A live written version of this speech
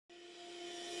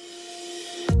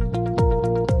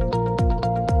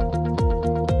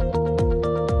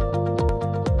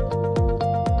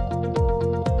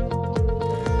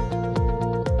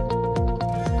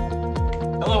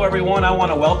everyone. I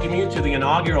want to welcome you to the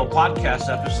inaugural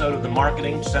podcast episode of the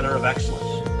Marketing Center of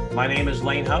Excellence. My name is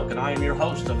Lane Hoke, and I am your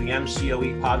host of the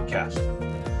MCoE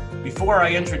podcast. Before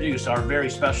I introduce our very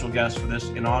special guest for this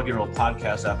inaugural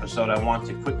podcast episode, I want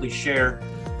to quickly share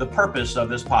the purpose of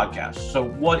this podcast. So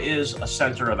what is a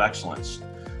center of excellence?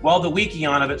 Well, the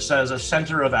Wikion of it says a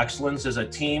center of excellence is a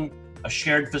team, a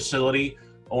shared facility,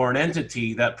 or an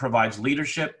entity that provides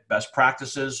leadership, best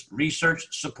practices, research,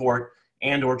 support,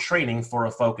 and or training for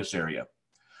a focus area.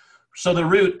 So the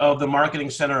root of the Marketing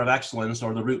Center of Excellence,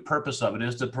 or the root purpose of it,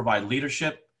 is to provide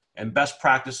leadership and best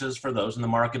practices for those in the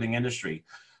marketing industry.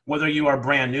 Whether you are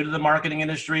brand new to the marketing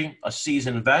industry, a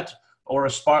seasoned vet, or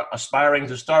aspiring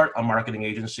to start a marketing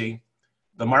agency,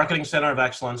 the Marketing Center of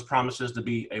Excellence promises to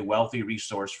be a wealthy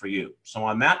resource for you. So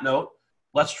on that note,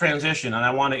 let's transition, and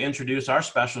I want to introduce our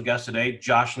special guest today,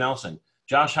 Josh Nelson.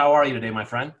 Josh, how are you today, my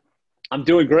friend? I'm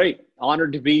doing great.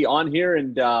 Honored to be on here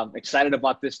and excited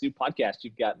about this new podcast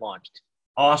you've got launched.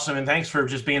 Awesome, and thanks for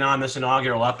just being on this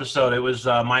inaugural episode. It was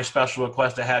my special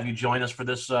request to have you join us for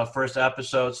this first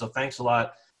episode, so thanks a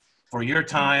lot for your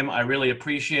time. I really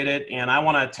appreciate it, and I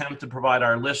want to attempt to provide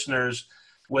our listeners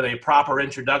with a proper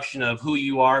introduction of who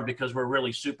you are, because we're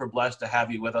really super blessed to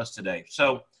have you with us today.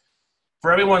 So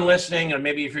for everyone listening, or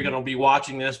maybe if you're going to be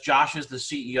watching this, Josh is the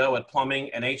CEO at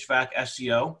Plumbing HVAC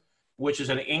SEO, which is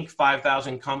an Inc.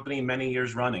 5000 company many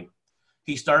years running.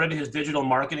 He started his digital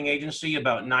marketing agency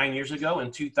about 9 years ago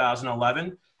in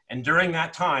 2011. And during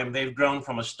that time, they've grown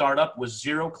from a startup with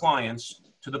 0 clients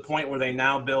to the point where they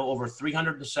now bill over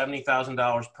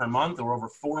 $370,000 per month, or over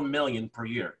 $4 million per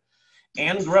year,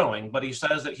 and growing. But he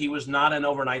says that he was not an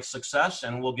overnight success,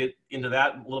 and we'll get into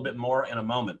that a little bit more in a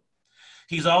moment.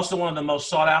 He's also one of the most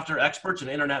sought after experts in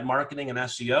internet marketing and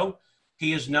SEO.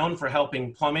 He is known for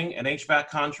helping plumbing and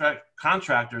HVAC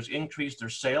contractors increase their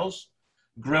sales,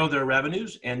 grow their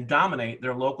revenues, and dominate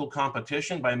their local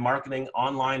competition by marketing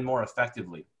online more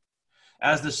effectively.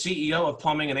 As the CEO of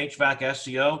Plumbing and HVAC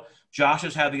SEO, Josh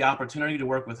has had the opportunity to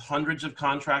work with hundreds of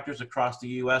contractors across the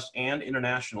U.S. and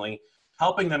internationally,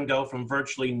 helping them go from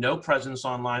virtually no presence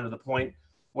online to the point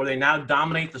where they now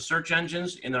dominate the search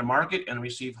engines in their market and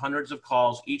receive hundreds of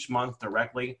calls each month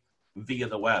directly via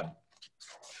the web.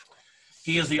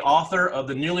 He is the author of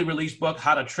the newly released book,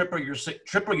 How to Triple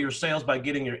Your Sales by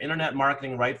Getting Your Internet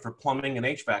Marketing Right for Plumbing and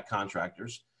HVAC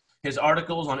Contractors. His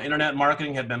articles on internet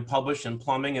marketing have been published in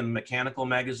Plumbing and Mechanical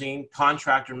Magazine,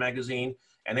 Contractor Magazine,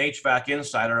 and HVAC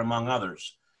Insider, among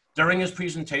others. During his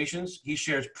presentations, he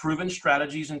shares proven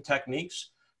strategies and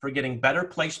techniques for getting better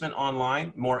placement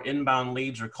online, more inbound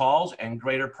leads or calls, and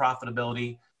greater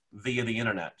profitability via the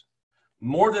internet.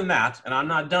 More than that, and I'm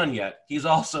not done yet, he's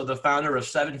also the founder of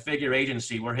Seven Figure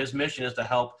Agency, where his mission is to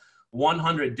help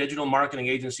 100 digital marketing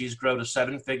agencies grow to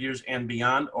 7 figures and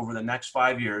beyond over the next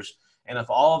 5 years. And if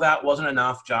all of that wasn't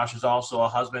enough, Josh is also a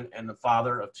husband and the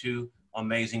father of 2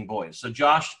 amazing boys. So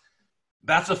Josh,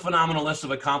 that's a phenomenal list of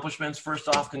accomplishments. First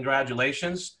off,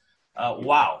 congratulations.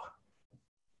 Wow.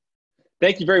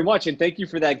 Thank you very much, and thank you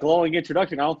for that glowing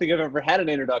introduction. I don't think I've ever had an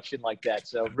introduction like that,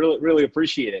 so really, really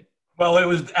appreciate it. Well, it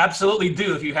was absolutely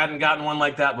due if you hadn't gotten one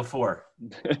like that before.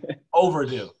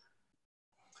 Overdue.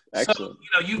 Excellent.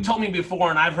 So, you told me before,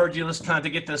 and I've heard you, let's kind of to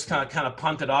get this kind of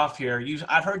punted off here.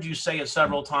 I've heard you say it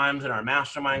several times in our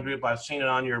mastermind group. I've seen it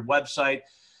on your website,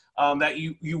 that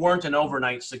you weren't an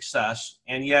overnight success,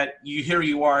 and yet here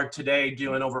you are today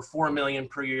doing over $4 million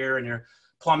per year in your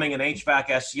plumbing and HVAC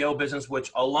SEO business,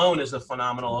 which alone is a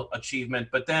phenomenal achievement.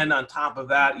 But then on top of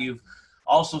that, you've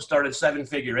also started Seven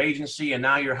Figure Agency, and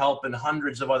now you're helping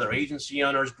hundreds of other agency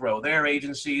owners grow their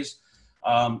agencies.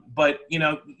 But,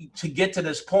 to get to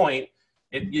this point,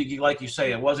 like you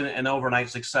say, it wasn't an overnight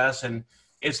success. And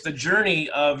it's the journey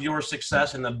of your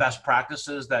success and the best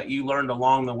practices that you learned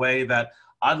along the way that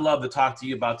I'd love to talk to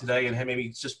you about today, and maybe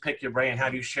just pick your brain and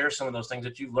have you share some of those things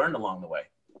that you've learned along the way.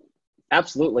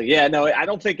 Absolutely. Yeah, no, I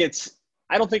don't think it's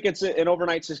an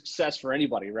overnight success for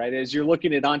anybody, right? As you're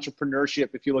looking at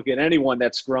entrepreneurship, if you look at anyone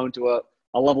that's grown to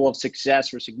a level of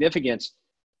success or significance,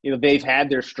 they've had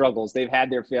their struggles, they've had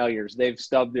their failures, they've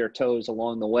stubbed their toes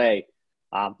along the way.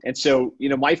 And so,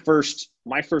 my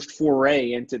first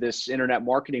foray into this internet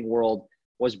marketing world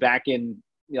was back in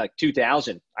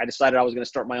 2000. I decided I was going to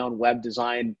start my own web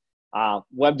design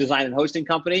and hosting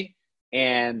company,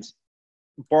 and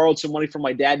borrowed some money from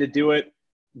my dad to do it.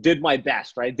 Did my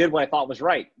best, right? Did what I thought was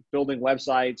right, building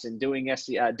websites and doing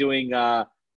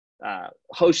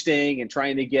hosting and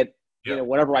trying to get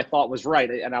whatever I thought was right.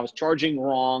 And I was charging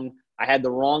wrong. I had the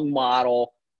wrong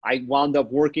model. I wound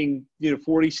up working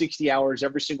 40, 60 hours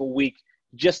every single week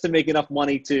just to make enough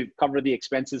money to cover the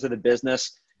expenses of the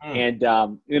business. And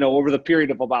over the period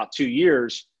of about 2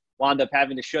 years, wound up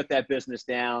having to shut that business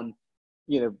down,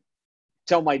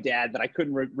 tell my dad that I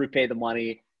couldn't repay the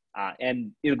money.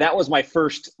 And that was my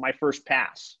first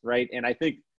pass. Right. And I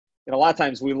think a lot of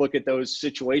times we look at those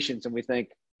situations and we think,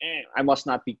 I must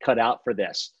not be cut out for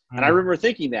this. And I remember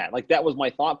thinking that, like, that was my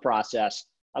thought process.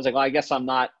 I was like, well, I guess I'm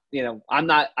not,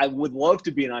 I would love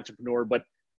to be an entrepreneur, but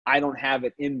I don't have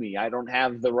it in me. I don't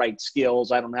have the right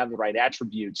skills. I don't have the right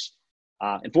attributes.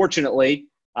 Unfortunately,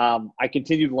 I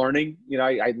continued learning.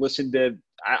 I listened to,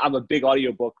 I'm a big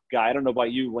audiobook guy. I don't know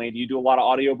about you, Lane. Do you do a lot of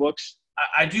audiobooks?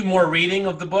 I do more reading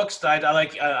of the books.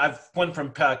 I've went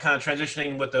from kind of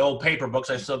transitioning with the old paper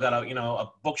books. I still got a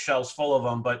bookshelves full of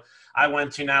them, but I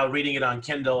went to now reading it on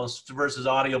Kindle versus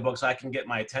audiobooks. I can get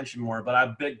my attention more, but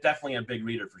I'm definitely a big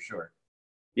reader for sure.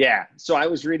 Yeah. So I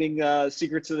was reading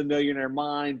Secrets of the Millionaire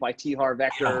Mind by T. Harv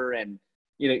Eker, and,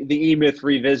 The E-Myth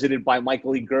Revisited by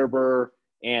Michael E. Gerber,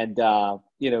 and,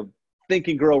 Think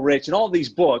and Grow Rich, and all these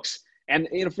books. And,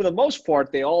 for the most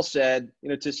part, they all said,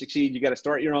 to succeed, you got to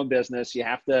start your own business. You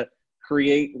have to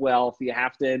create wealth. You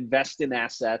have to invest in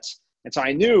assets. And so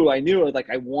I knew like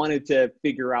I wanted to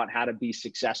figure out how to be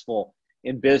successful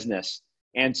in business.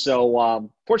 And so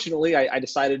fortunately, I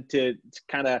decided to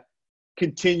kind of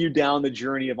continue down the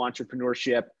journey of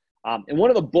entrepreneurship. And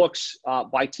one of the books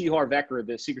by T. Harv Eker,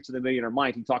 The Secrets of the Millionaire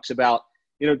Mind, he talks about,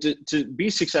 to be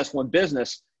successful in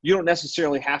business, you don't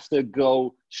necessarily have to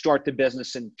go start the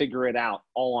business and figure it out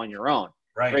all on your own.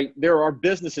 Right? There are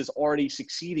businesses already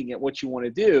succeeding at what you want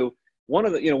to do. One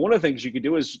of the things you could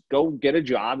do is go get a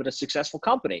job at a successful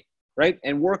company, right?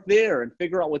 And work there and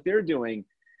figure out what they're doing.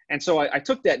 And so I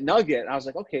took that nugget and I was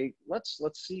like, okay, let's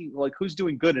see, like, who's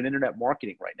doing good in internet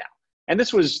marketing right now. And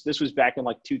this was back in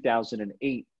like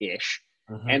 2008-ish.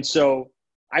 And so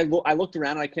I looked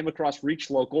around and I came across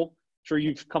Reach Local. Sure,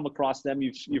 you've come across them.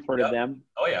 You've heard of them.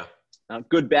 Oh yeah.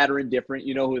 Good, bad, or indifferent.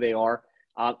 You know who they are.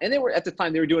 And they were, at the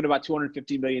time, they were doing about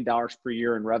 $250 million per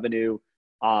year in revenue.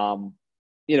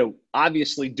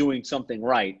 Obviously doing something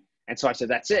right. And so I said,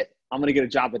 that's it. I'm going to get a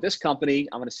job at this company.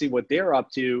 I'm going to see what they're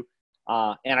up to.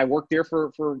 And I worked there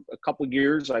for a couple of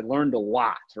years. I learned a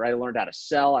lot, right? I learned how to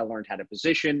sell. I learned how to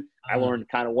position. I learned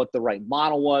kind of what the right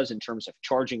model was in terms of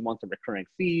charging monthly recurring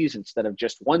fees instead of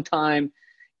just one time.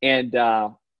 And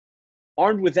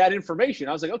armed with that information,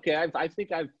 I was like, okay, I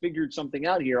think I've figured something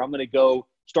out here. I'm going to go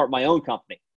start my own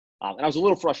company. And I was a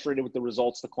little frustrated with the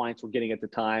results the clients were getting at the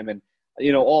time. And,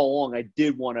 all along, I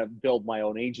did want to build my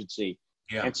own agency.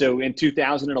 Yeah. And so in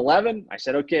 2011, I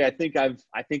said, okay, I think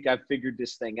I've figured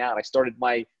this thing out. I started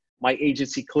my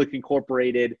agency, Click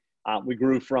Incorporated. We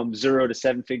grew from 0 to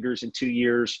 7 figures in 2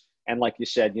 years. And like you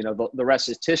said, the rest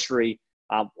is history.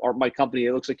 My company,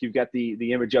 it looks like you've got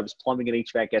the image of, is Plumbing and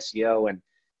HVAC SEO. And,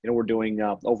 we're doing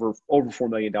over $4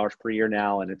 million per year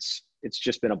now. And it's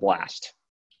just been a blast.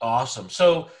 Awesome.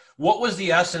 So what was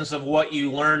the essence of what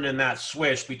you learned in that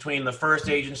switch between the first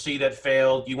agency that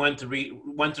failed? You went to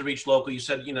Reach Local. You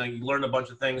said, you learned a bunch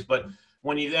of things, but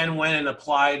when you then went and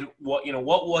applied, what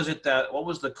was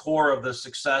the core of the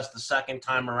success the second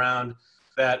time around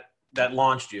that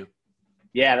launched you?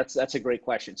 Yeah, that's a great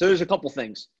question. So there's a couple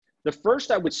things. The first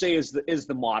I would say is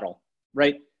the model,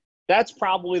 right? That's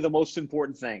probably the most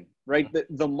important thing, right?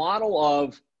 The model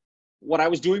of what I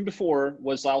was doing before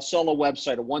was I'll sell a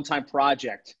website, a one-time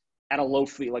project at a low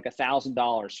fee, like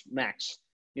 $1,000 max.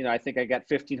 I think I got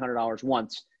 $1,500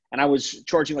 once, and I was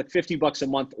charging like $50 a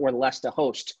month or less to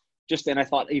host. And I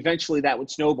thought eventually that would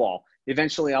snowball.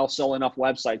 Eventually I'll sell enough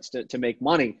websites to make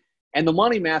money. And the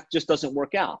money math just doesn't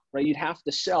work out, right? You'd have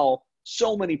to sell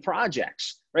so many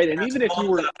projects, right? And even if you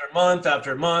were after month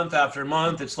after month after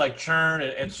month, it's like churn.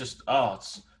 It's just,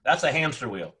 that's a hamster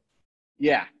wheel.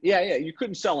 Yeah. You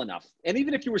couldn't sell enough. And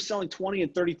even if you were selling $20,000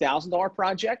 and $30,000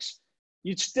 projects,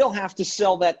 you'd still have to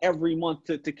sell that every month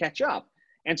to catch up.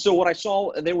 And so what I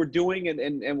saw they were doing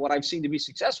and what I've seen to be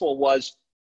successful was,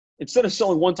 instead of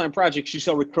selling one-time projects, you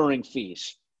sell recurring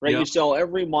fees, right? Yep. You sell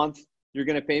every month, you're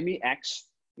going to pay me X,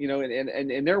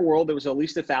 and in their world, there was at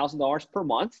least $1,000 per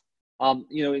month. And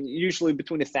usually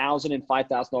between $1,000 and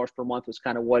 $5,000 per month was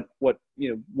kind of what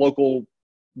local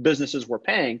businesses were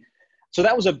paying. So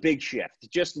that was a big shift.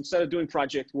 Just instead of doing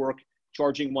project work,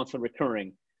 charging monthly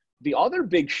recurring. The other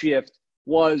big shift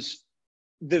was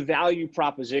the value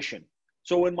proposition.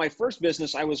 So in my first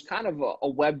business, I was kind of a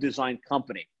web design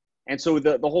company. And so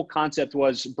the whole concept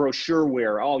was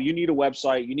brochureware. Oh, you need a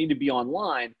website, you need to be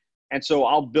online. And so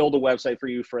I'll build a website for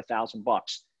you for $1,000.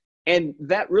 And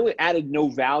that really added no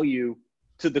value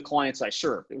to the clients I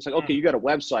served. It was like, okay, you got a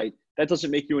website. That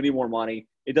doesn't make you any more money.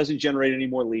 It doesn't generate any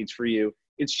more leads for you.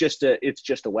 It's just a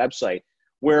website.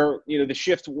 Where, the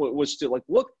shift was to like,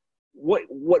 look,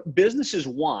 what businesses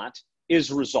want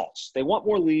is results. They want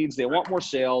more leads. They want more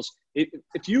sales.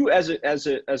 If you as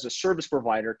a service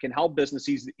provider can help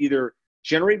businesses either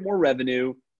generate more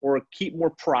revenue or keep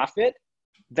more profit,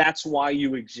 that's why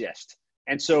you exist.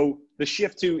 And so the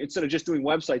shift to, instead of just doing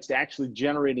websites, to actually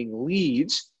generating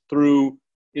leads through,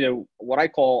 what I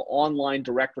call online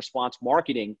direct response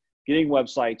marketing, getting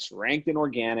websites ranked in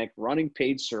organic, running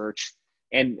paid search,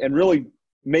 and really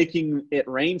making it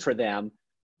rain for them,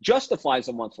 justifies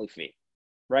a monthly fee,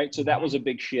 right? So that was a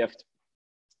big shift.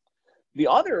 The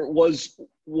other was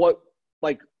what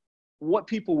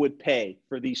people would pay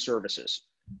for these services.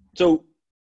 So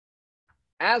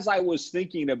as I was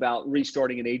thinking about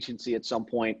restarting an agency at some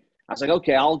point, I was like,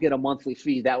 okay, I'll get a monthly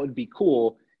fee. That would be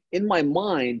cool. In my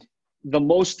mind,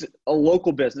 a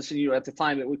local business, and at the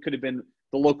time it could have been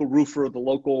the local roofer, the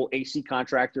local AC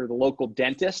contractor, the local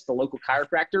dentist, the local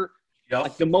chiropractor. Yep.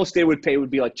 Like the most they would pay would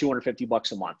be like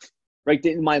 $250 a month, right?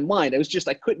 In my mind,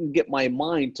 I couldn't get my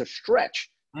mind to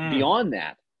stretch beyond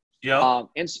that. Yeah.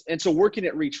 And so working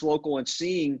at Reach Local and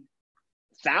seeing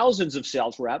thousands of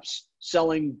sales reps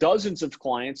selling dozens of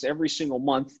clients every single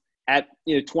month at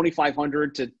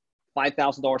 $2,500 to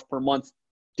 $5,000 per month,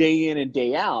 day in and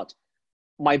day out,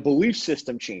 my belief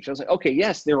system changed. I was like, okay,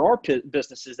 yes, there are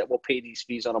businesses that will pay these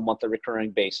fees on a monthly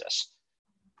recurring basis.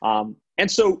 And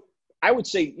so I would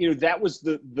say, that was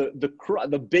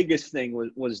the biggest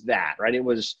thing was that, right? It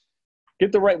was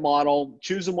get the right model,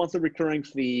 choose a monthly recurring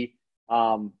fee,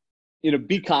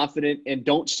 be confident and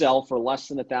don't sell for less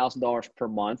than $1,000 per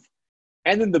month.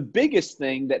 And then the biggest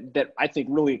thing that I think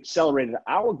really accelerated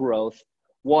our growth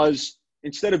was,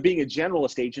 instead of being a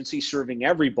generalist agency serving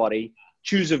everybody,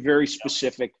 choose a very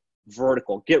specific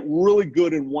vertical. Get really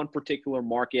good in one particular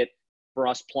market. For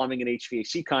us, plumbing and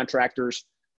HVAC contractors,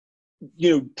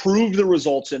 prove the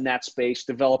results in that space,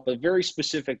 develop a very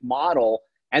specific model,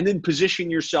 and then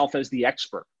position yourself as the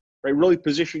expert, right? Really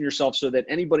position yourself so that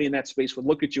anybody in that space would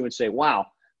look at you and say, wow,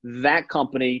 that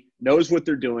company knows what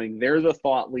they're doing. They're the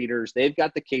thought leaders. They've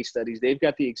got the case studies. They've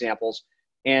got the examples,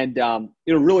 and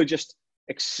really just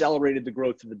accelerated the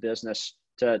growth of the business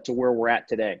to where we're at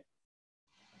today.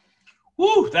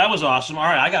 Woo, that was awesome. All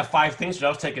right, I got 5 things, but I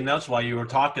was taking notes while you were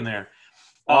talking there.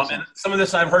 Awesome. And some of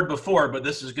this I've heard before, but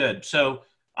this is good. So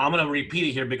I'm going to repeat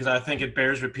it here because I think it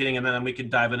bears repeating, and then we can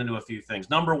dive into a few things.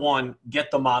 Number 1, get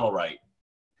the model right.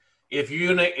 If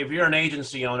you're an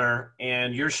agency owner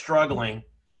and you're struggling,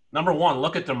 number 1,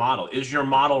 look at the model. Is your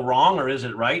model wrong or is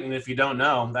it right? And if you don't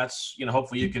know, that's,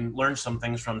 hopefully you can learn some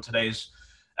things from today's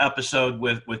episode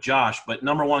with Josh. But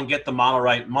number 1, get the model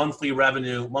right. Monthly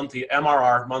revenue, monthly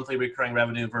MRR, monthly recurring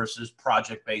revenue versus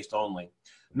project-based only.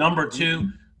 Number 2,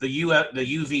 the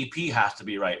UVP has to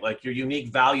be right. Like your unique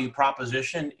value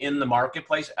proposition in the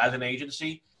marketplace as an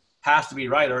agency has to be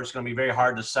right, or it's going to be very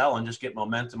hard to sell and just get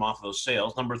momentum off of those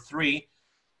sales. Number 3,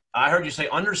 I heard you say,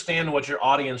 understand what your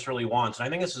audience really wants. And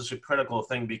I think this is a critical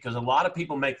thing because a lot of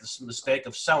people make this mistake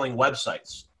of selling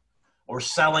websites or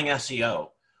selling SEO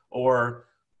or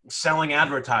selling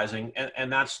advertising,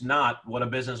 and that's not what a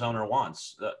business owner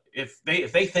wants. If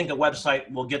they think a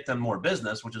website will get them more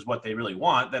business, which is what they really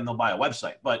want, then they'll buy a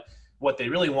website. But what they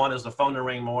really want is the phone to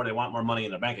ring more. They want more money in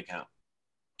their bank account.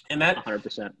 And that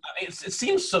 100%. It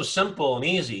seems so simple and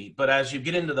easy, but as you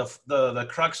get into the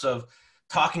crux of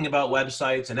talking about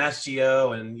websites and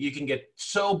SEO, and you can get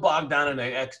so bogged down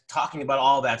in talking about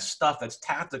all that stuff that's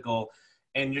tactical,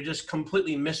 and you're just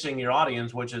completely missing your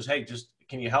audience, which is, hey, just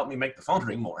can you help me make the phone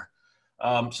ring more?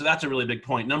 So that's a really big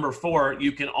point. Number 4,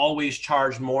 you can always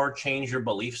charge more, change your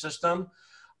belief system.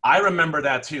 I remember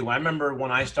that too. I remember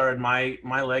when I started my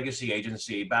legacy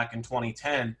agency back in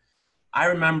 2010, I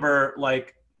remember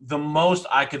like the most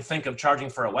I could think of charging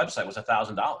for a website was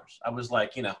 $1,000. I was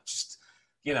like,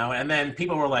 and then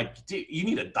people were like, dude, you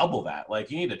need to double that.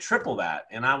 Like you need to triple that.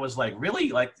 And I was like, really?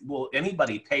 Like, will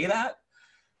anybody pay that?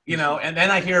 And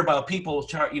then I hear about people,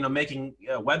 making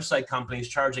website companies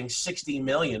charging $60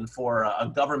 million for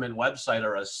a government website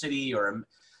or a city or,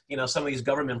 some of these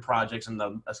government projects and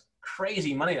the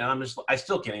crazy money. And I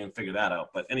still can't even figure that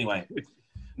out. But anyway,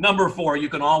 number 4, you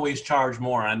can always charge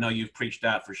more. I know you've preached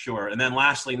that for sure. And then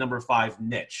lastly, number 5,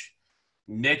 niche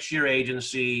your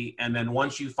agency. And then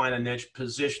once you find a niche,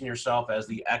 position yourself as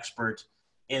the expert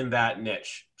in that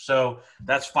niche. So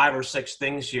that's 5 or 6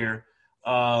 things here.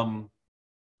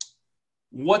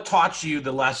 What taught you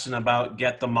the lesson about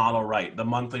get the model right, the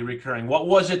monthly recurring? What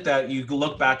was it that you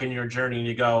look back in your journey and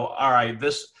you go, all right,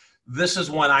 this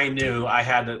is when I knew I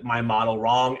had my model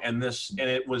wrong, and this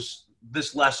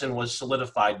lesson was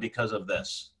solidified because of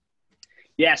this?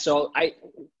 Yeah. So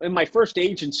in my first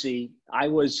agency, I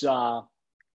was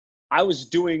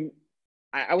actually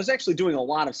doing a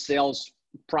lot of sales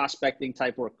prospecting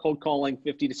type work, cold calling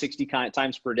 50 to 60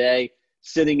 times per day,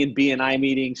 sitting in BNI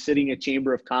meetings, sitting at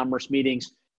Chamber of Commerce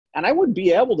meetings. And I would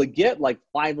be able to get like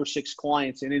 5 or 6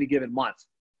 clients in any given month,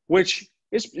 which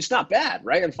is, it's not bad,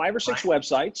 right? And 5 or 6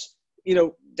 websites,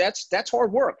 that's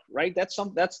hard work, right? That's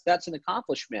an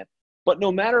accomplishment. But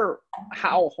no matter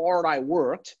how hard I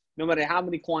worked, no matter how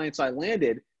many clients I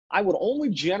landed, I would only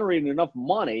generate enough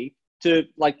money to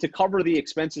cover the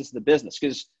expenses of the business.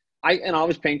 Because I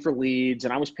was paying for leads,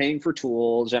 and I was paying for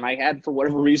tools, and I had, for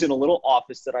whatever reason, a little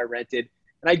office that I rented,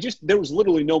 and there was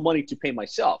literally no money to pay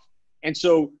myself. And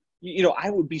so, I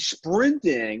would be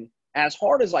sprinting as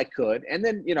hard as I could, and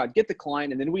then, I'd get the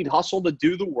client, and then we'd hustle to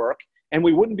do the work, and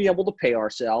we wouldn't be able to pay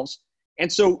ourselves.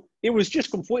 And so it was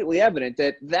just completely evident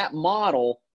that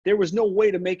model, there was no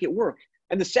way to make it work.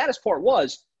 And the saddest part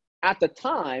was, at the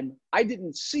time, I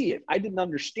didn't see it. I didn't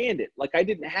understand it. Like, I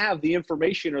didn't have the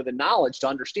information or the knowledge to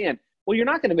understand, well, you're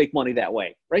not going to make money that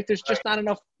way, right? There's just not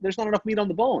enough meat on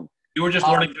the bone. You were just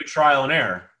learning through trial and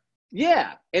error.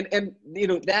 Yeah. And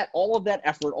that, all of that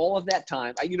effort, all of that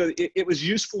time, it was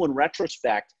useful in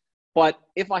retrospect, but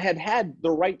if I had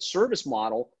the right service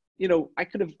model, I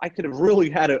could have really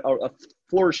had a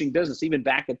flourishing business, even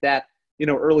back at that,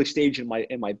 early stage in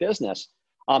my business.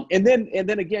 And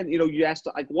then again, you asked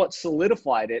like what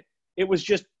solidified it. It was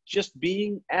just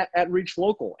being at Reach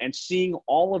Local and seeing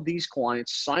all of these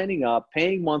clients signing up,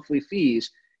 paying monthly fees,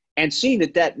 and seeing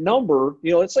that number,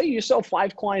 let's say you sell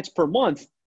 5 clients per month,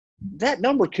 that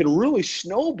number can really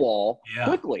snowball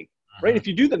quickly, right? If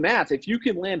you do the math, if you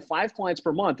can land 5 clients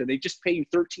per month and they just pay you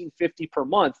 $1,350 per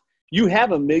month, you have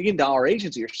 $1 million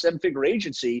agency or 7-figure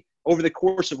agency over the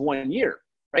course of 1 year,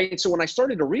 right? And so when I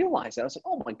started to realize that, I was like,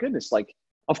 oh my goodness, like,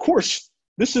 of course,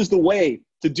 this is the way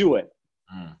to do it.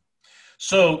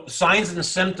 So signs and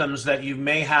symptoms that you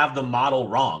may have the model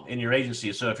wrong in your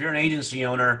agency. So if you're an agency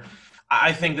owner,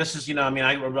 I think this is,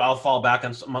 I'll fall back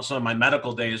on some of my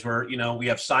medical days where, we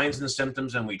have signs and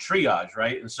symptoms and we triage,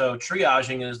 right? And so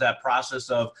triaging is that process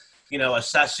of,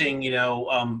 assessing,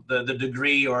 the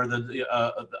degree or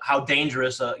how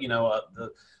dangerous,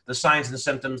 the signs and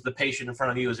symptoms the patient in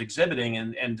front of you is exhibiting,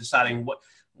 and deciding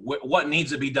what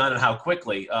needs to be done and how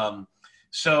quickly.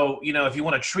 So, if you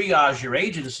want to triage your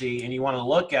agency and you want to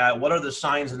look at what are the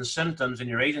signs and symptoms in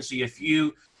your agency,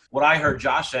 what I heard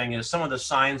Josh saying is some of the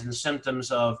signs and symptoms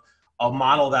of a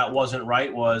model that wasn't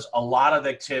right was a lot of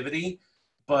activity,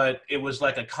 but it was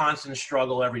like a constant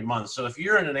struggle every month. So if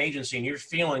you're in an agency and you're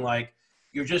feeling like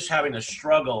you're just having to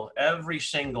struggle every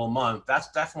single month, that's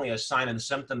definitely a sign and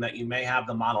symptom that you may have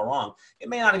the model wrong. It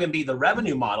may not even be the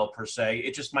revenue model per se.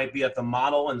 It just might be that the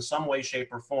model in some way, shape,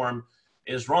 or form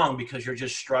is wrong because you're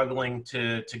just struggling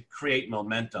to create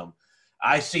momentum.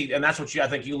 I see, and that's what I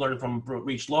think you learned from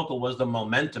Reach Local was the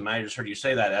momentum. I just heard you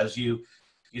say that as you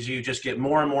just get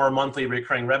more and more monthly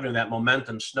recurring revenue, that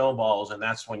momentum snowballs, and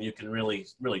that's when you can really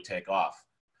take off.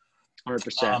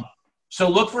 100%. So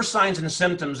look for signs and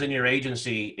symptoms in your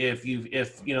agency if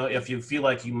you feel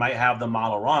like you might have the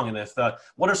model wrong, and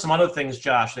what are some other things,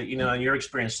 Josh, that in your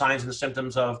experience, signs and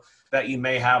symptoms of that you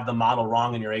may have the model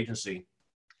wrong in your agency?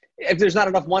 If there's not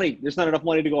enough money,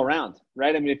 to go around,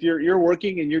 right? I mean, if you're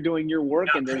working and you're doing your work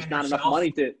and there's not enough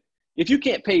money if you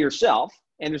can't pay yourself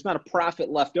and there's not a profit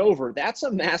left over, that's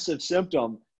a massive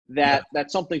symptom that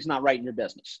something's not right in your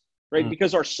business, right?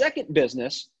 Because our second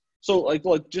business, so like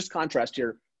just contrast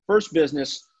here, first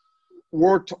business,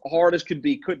 worked hard as could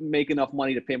be, couldn't make enough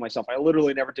money to pay myself. I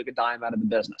literally never took a dime out of the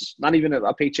business, not even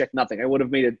a paycheck, nothing. I would have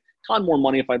made a ton more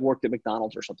money if I'd worked at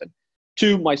McDonald's or something.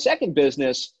 To my second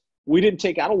business, we didn't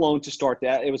take out a loan to start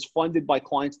that. It was funded by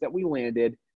clients that we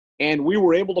landed, and we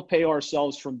were able to pay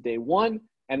ourselves from day one,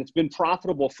 and it's been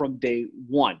profitable from day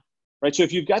one, right? So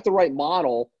if you've got the right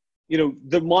model,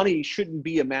 the money shouldn't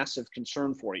be a massive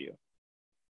concern for you.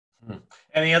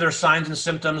 Any other signs and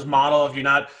symptoms model? If you're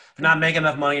not making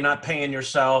enough money, you're not paying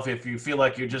yourself, if you feel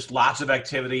like you're just lots of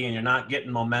activity and you're not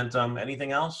getting momentum,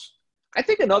 anything else? I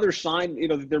think another sign,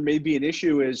 that there may be an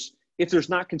issue is if there's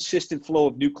not consistent flow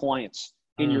of new clients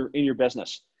in your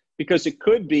business, because it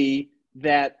could be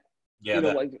that,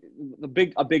 like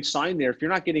a big sign there. If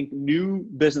you're not getting new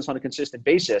business on a consistent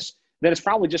basis, then it's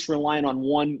probably just relying on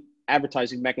one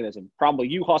advertising mechanism, probably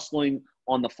you hustling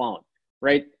on the phone,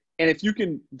 right? And if you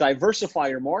can diversify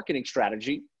your marketing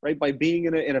strategy, right, by being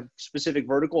in a specific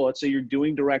vertical, let's say you're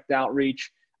doing direct outreach,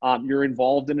 you're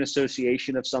involved in an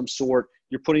association of some sort,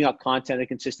 you're putting out content on a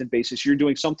consistent basis, you're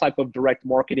doing some type of direct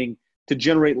marketing to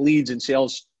generate leads and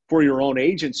sales for your own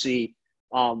agency,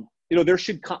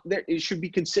 it should be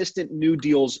consistent new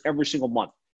deals every single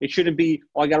month. It shouldn't be,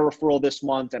 I got a referral this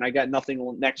month and I got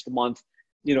nothing next month.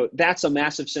 that's a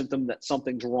massive symptom that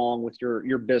something's wrong with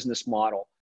your business model,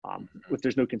 if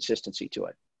there's no consistency to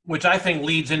it. Which I think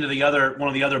leads into one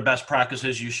of the other best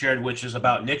practices you shared, which is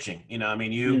about niching.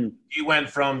 You went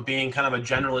from being kind of a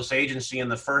generalist agency in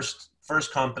the first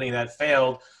company that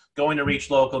failed, going to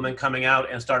reach local, and then coming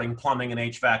out and starting plumbing and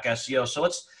HVAC SEO. So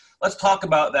let's talk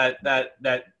about that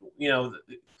you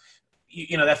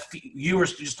were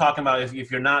just talking about if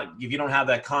you don't have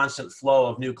that constant flow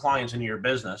of new clients into your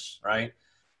business, right?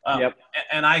 Yep.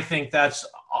 And I think that's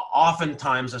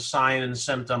oftentimes a sign and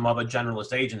symptom of a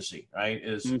generalist agency, right?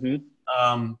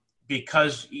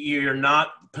 Because you're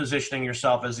not positioning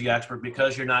yourself as the expert,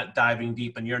 because you're not diving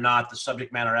deep and you're not the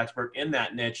subject matter expert in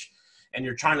that niche, and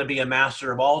you're trying to be a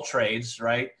master of all trades,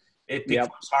 right? It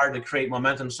becomes hard to create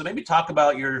momentum. So maybe talk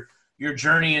about your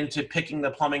journey into picking the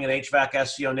plumbing and HVAC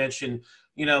SEO niche, and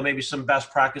maybe some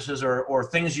best practices or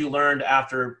things you learned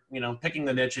after picking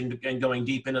the niche and going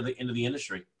deep into the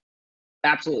industry.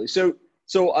 Absolutely. So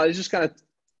I just kind of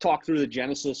talk through the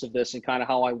genesis of this and kind of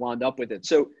how I wound up with it.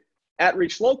 So at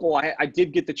Reach Local, I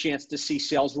did get the chance to see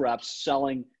sales reps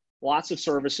selling lots of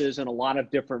services in a lot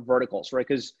of different verticals, right?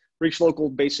 Because Reach Local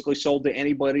basically sold to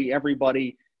anybody,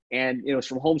 everybody, and it's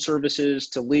from home services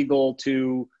to legal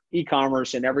to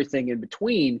e-commerce and everything in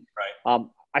between. Right.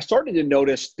 I started to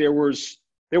notice there was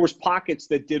pockets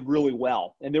that did really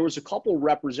well, and there was a couple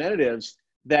representatives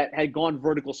that had gone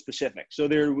vertical specific. So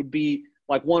there would be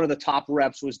like one of the top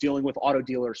reps was dealing with auto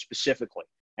dealers specifically,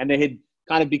 and they had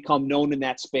kind of become known in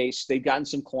that space. They'd gotten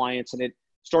some clients, and it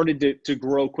started to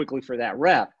grow quickly for that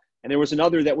rep. And there was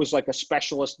another that was like a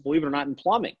specialist, believe it or not, in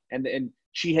plumbing, and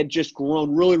she had just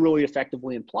grown really, really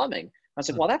effectively in plumbing. I was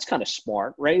like, well, that's kind of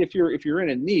smart, right? If you're in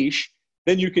a niche,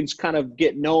 then you can kind of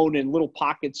get known in little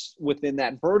pockets within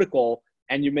that vertical,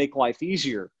 and you make life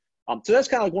easier. So that's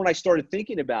kind of like when I started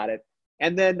thinking about it.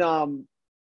 And then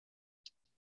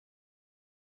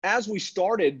as we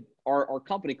started our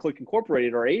company, Click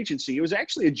Incorporated, our agency, it was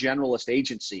actually a generalist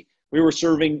agency. We were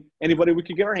serving anybody we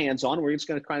could get our hands on. We're just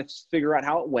going to kind of figure out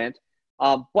how it went.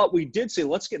 But we did say,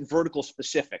 let's get vertical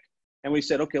specific. And we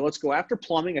said, okay, let's go after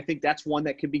plumbing. I think that's one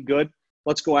that could be good.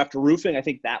 Let's go after roofing. I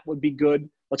think that would be good.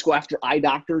 Let's go after eye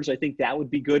doctors. I think that would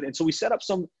be good. And so we set up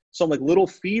some like little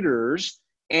feeders,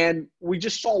 and we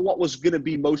just saw what was going to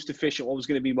be most efficient, what was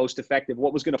going to be most effective,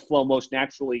 what was going to flow most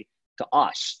naturally to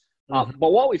us.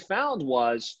 But what we found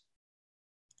was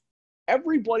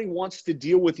everybody wants to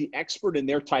deal with the expert in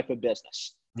their type of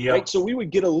business. Yep. Right? So we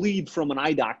would get a lead from an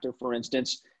eye doctor, for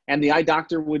instance, and the eye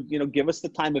doctor would give us the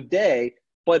time of day.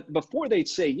 But before they'd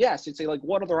say yes, they'd say, like,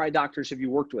 what other eye doctors have you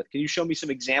worked with? Can you show me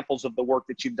some examples of the work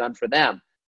that you've done for them?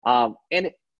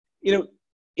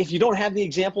 If you don't have the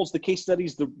examples, the case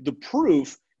studies, the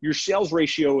proof, your sales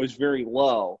ratio is very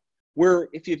low. Where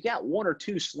if you've got one or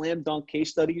two slam dunk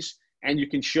case studies and you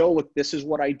can show, look, this is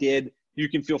what I did, you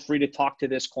can feel free to talk to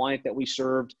this client that we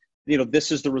served,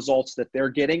 this is the results that they're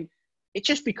getting. It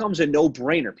just becomes a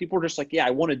no-brainer. People are just like, yeah,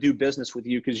 I want to do business with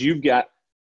you because you've got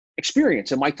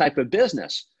experience in my type of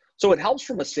business. So it helps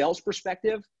from a sales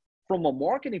perspective. From a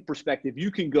marketing perspective,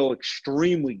 you can go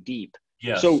extremely deep.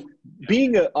 Yes. So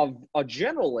being a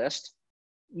generalist,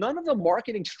 none of the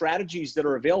marketing strategies that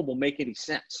are available make any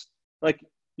sense. Like,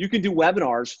 you can do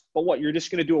webinars, but what, you're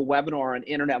just going to do a webinar on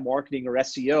internet marketing or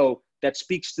SEO that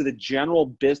speaks to the general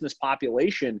business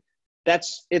population?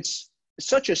 It's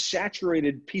such a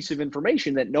saturated piece of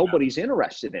information that nobody's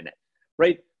interested in it,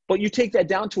 right? But you take that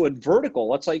down to a vertical,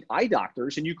 let's like eye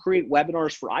doctors, and you create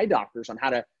webinars for eye doctors on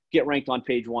how to get ranked on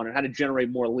page one and how to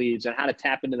generate more leads and how to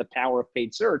tap into the power of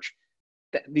paid search.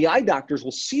 The eye doctors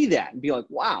will see that and be like,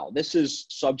 wow, this is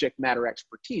subject matter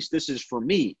expertise. This is for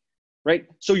me, right?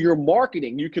 So your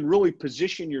marketing, you can really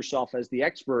position yourself as the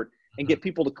expert and get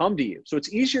people to come to you. So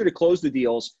it's easier to close the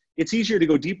deals. It's easier to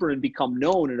go deeper and become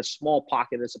known in a small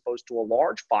pocket as opposed to a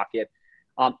large pocket.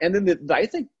 And then I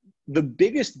think the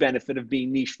biggest benefit of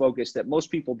being niche focused that most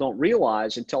people don't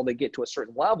realize until they get to a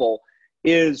certain level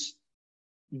is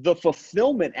the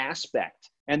fulfillment aspect,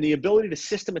 and the ability to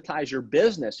systematize your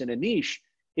business in a niche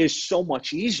is so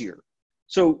much easier.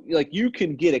 So like, you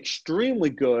can get extremely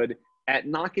good at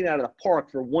knocking it out of the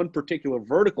park for one particular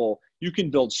vertical. You can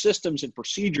build systems and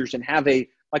procedures and have a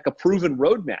proven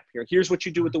roadmap here. Here's what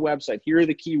you do with the website. Here are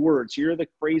the keywords. Here are the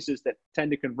phrases that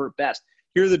tend to convert best.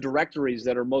 Here are the directories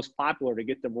that are most popular to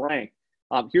get them ranked.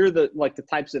 Here are the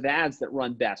types of ads that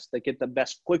run best, that get the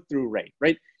best click-through rate,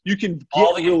 right? You can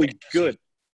get really good.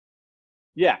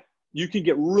 Yeah, you can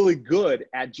get really good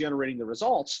at generating the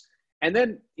results. And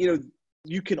then,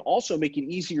 you can also make it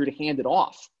easier to hand it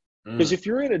off. Because if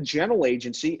you're in a general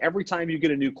agency, every time you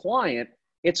get a new client,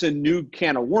 it's a new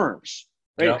can of worms.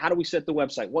 right? Yep. How do we set the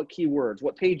website? What keywords?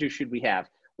 What pages should we have?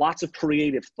 Lots of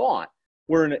creative thought.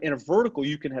 Where in a vertical,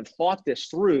 you can have thought this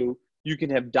through, you can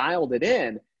have dialed it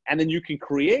in, and then you can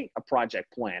create a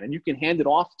project plan and you can hand it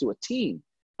off to a team.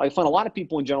 I find a lot of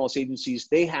people in generalist agencies,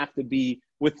 they have to be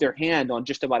with their hand on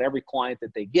just about every client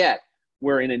that they get,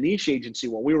 where in a niche agency,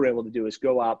 what we were able to do is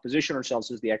go out, position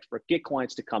ourselves as the expert, get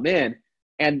clients to come in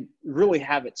and really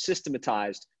have it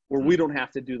systematized where we don't have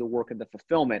to do the work and the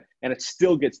fulfillment, and it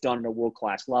still gets done at a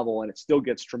world-class level and it still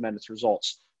gets tremendous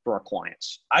results for our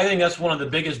clients. I think that's one of the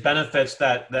biggest benefits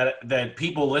that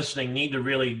people listening need to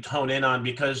really hone in on,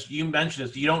 because you mentioned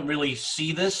this, you don't really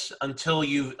see this until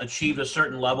you've achieved a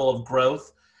certain level of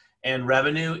growth and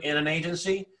revenue in an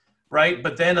agency, right?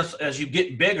 But then as you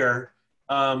get bigger,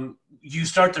 you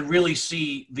start to really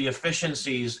see the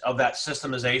efficiencies of that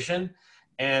systemization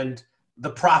and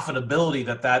the profitability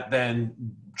that then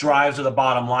drives to the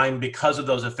bottom line because of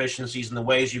those efficiencies and the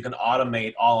ways you can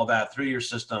automate all of that through your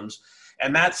systems.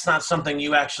 And that's not something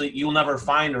you'll never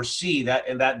find or see that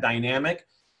in that dynamic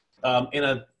in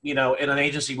an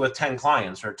agency with 10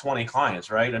 clients or 20 clients,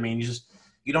 right? I mean,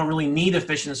 you don't really need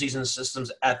efficiencies in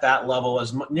systems at that level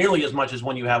nearly as much as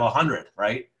when you have 100,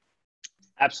 right?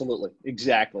 Absolutely.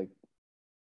 Exactly.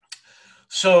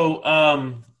 So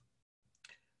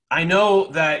I know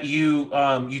that you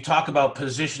talk about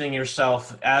positioning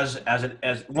yourself as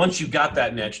once you got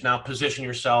that niche, now position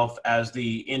yourself as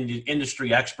the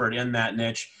industry expert in that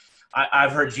niche.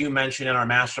 I've heard you mention in our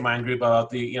mastermind group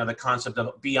about the concept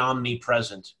of be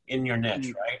omnipresent in your niche,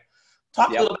 right?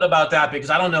 Talk a little bit about that, because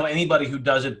I don't know anybody who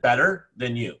does it better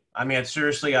than you. I mean,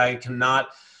 seriously, I cannot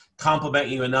compliment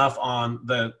you enough on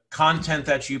the content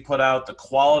that you put out, the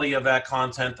quality of that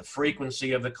content, the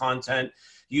frequency of the content.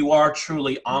 You are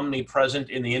truly omnipresent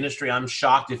in the industry. I'm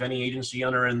shocked if any agency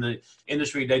owner in the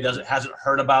industry today hasn't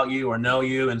heard about you or know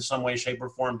you in some way, shape, or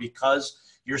form, because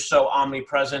you're so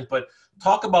omnipresent. But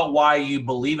talk about why you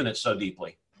believe in it so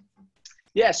deeply.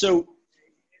 Yeah, so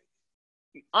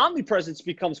omnipresence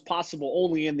becomes possible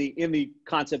only in the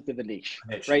concept of a niche,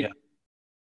 right? Yeah.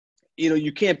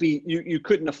 You can't be, you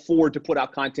couldn't afford to put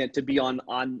out content to be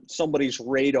on somebody's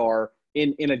radar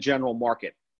in a general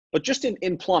market. But just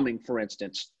in plumbing, for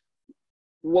instance,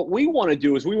 what we want to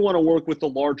do is we want to work with the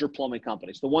larger plumbing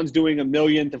companies, the ones doing $1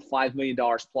 million to $5 million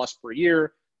plus per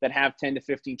year, that have 10 to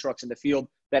 15 trucks in the field,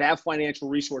 that have financial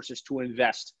resources to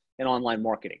invest in online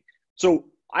marketing. So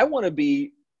I want to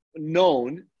be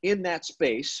known in that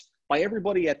space by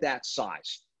everybody at that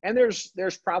size. And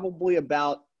there's probably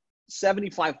about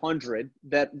 7,500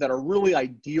 that are really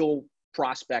ideal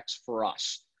prospects for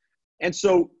us. And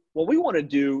so what we want to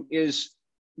do is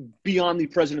be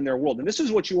omnipresent in their world. And this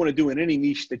is what you want to do in any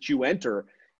niche that you enter.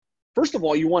 First of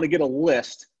all, you want to get a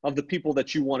list of the people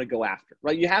that you want to go after,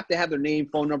 right? You have to have their name,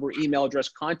 phone number, email address,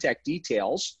 contact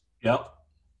details. Yep.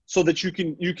 So that you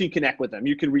can connect with them.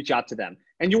 You can reach out to them.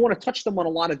 And you want to touch them on a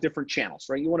lot of different channels,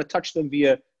 right? You want to touch them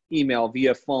via email,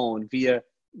 via phone, via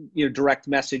direct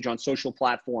message on social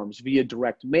platforms, via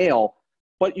direct mail.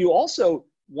 But you also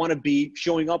want to be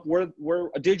showing up where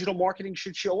a digital marketing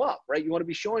should show up, right? You want to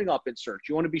be showing up in search.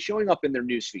 You want to be showing up in their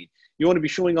newsfeed. You want to be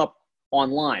showing up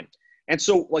online. And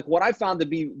so like what I found to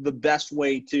be the best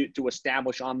way to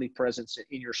establish omnipresence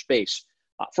in your space,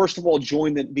 first of all,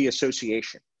 join the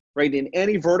association, right? In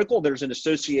any vertical, there's an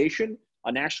association,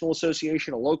 a national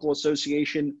association, a local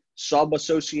association,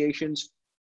 sub-associations.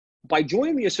 By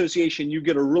joining the association, you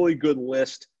get a really good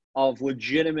list of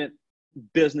legitimate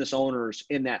business owners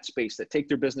in that space that take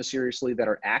their business seriously, that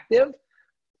are active,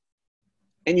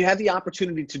 and you have the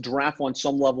opportunity to draft on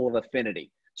some level of affinity.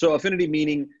 So affinity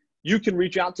meaning you can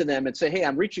reach out to them and say, hey,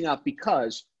 I'm reaching out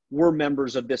because we're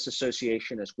members of this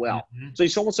association as well. Mm-hmm. So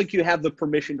it's almost like you have the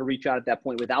permission to reach out at that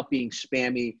point without being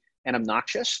spammy and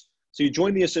obnoxious. So you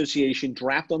join the association,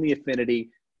 draft on the affinity,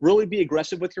 really be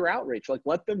aggressive with your outreach. Like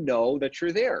let them know that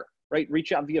you're there, right?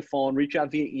 Reach out via phone, reach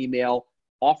out via email,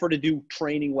 offer to do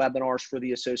training webinars for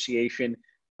the association.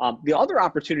 The other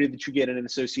opportunity that you get in an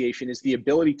association is the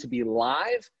ability to be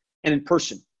live and in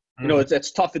person. You know, it's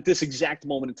tough at this exact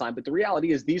moment in time, but the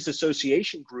reality is these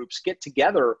association groups get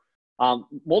together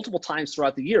multiple times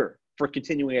throughout the year for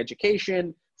continuing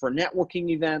education, for networking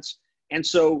events. And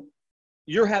so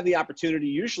you have the opportunity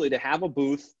usually to have a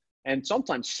booth and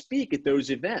sometimes speak at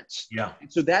those events. Yeah.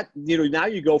 And so that, now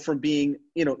you go from being,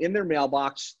 in their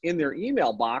mailbox, in their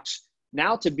email box,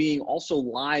 now to being also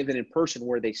live and in person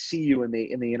where they see you and they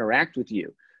interact with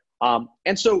you.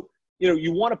 And so,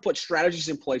 you want to put strategies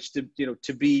in place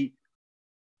to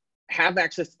have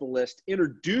access to the list,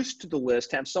 introduced to the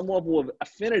list, have some level of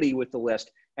affinity with the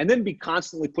list, and then be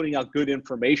constantly putting out good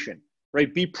information,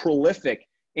 right? Be prolific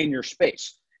in your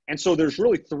space. And so there's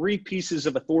really three pieces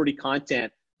of authority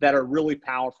content that are really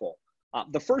powerful.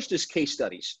 The first is case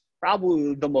studies,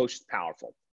 probably the most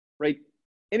powerful, right?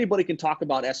 Anybody can talk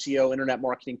about SEO, internet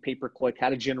marketing, pay-per-click, how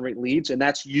to generate leads, and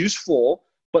that's useful.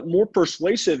 But more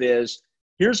persuasive is,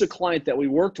 here's a client that we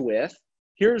worked with,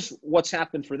 here's what's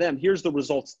happened for them, here's the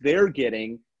results they're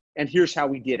getting, and here's how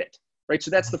we did it, right? So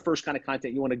that's the first kind of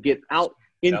content you want to get out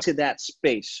into that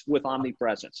space with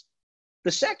omnipresence.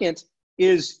 The second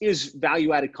is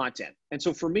value-added content. And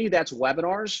so for me, that's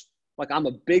webinars. Like, I'm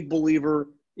a big believer,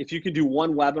 if you can do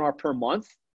one webinar per month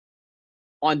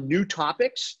on new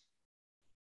topics,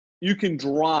 you can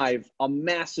drive a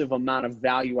massive amount of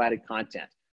value-added content.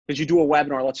 Because you do a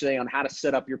webinar, let's say, on how to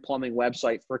set up your plumbing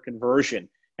website for conversion,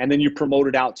 and then you promote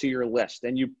it out to your list,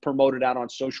 and you promote it out on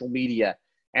social media,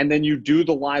 and then you do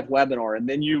the live webinar, and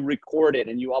then you record it,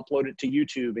 and you upload it to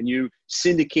YouTube, and you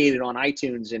syndicate it on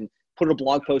iTunes, and put a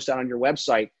blog post out on your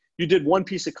website. You did one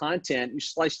piece of content, you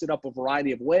sliced it up a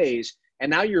variety of ways, and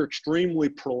now you're extremely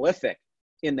prolific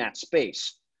in that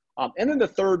space. And then the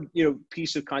third,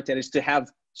 piece of content is to have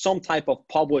some type of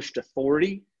published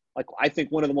authority. Like, I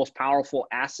think one of the most powerful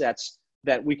assets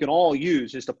that we can all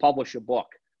use is to publish a book.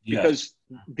 Yes. Because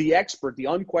the expert, the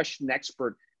unquestioned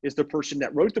expert, is the person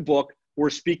that wrote the book or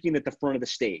speaking at the front of the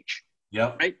stage.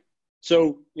 Yeah. Right.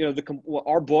 So,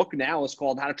 our book now is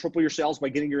called How to Triple Your Sales by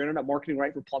Getting Your Internet Marketing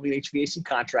Right for Plumbing HVAC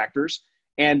Contractors.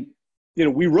 And,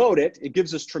 we wrote it. It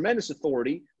gives us tremendous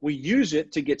authority. We use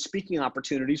it to get speaking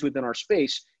opportunities within our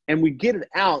space, and we get it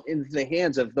out into the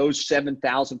hands of those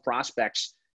 7,000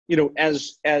 prospects,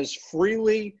 as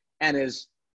freely and as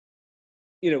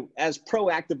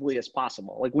proactively as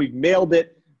possible. Like, we've mailed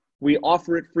it, we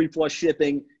offer it free plus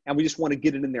shipping, and we just want to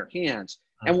get it in their hands.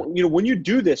 And when you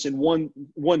do this in one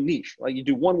niche, like you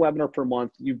do one webinar per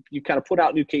month, you kind of put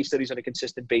out new case studies on a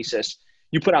consistent basis,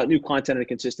 you put out new content on a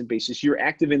consistent basis, you're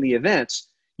active in the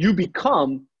events, you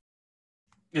become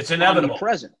it's inevitable.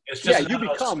 Omnipresent. It's just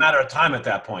it's a matter of time at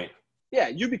that point. Yeah,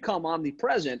 you become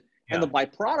omnipresent, and the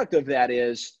byproduct of that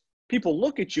is people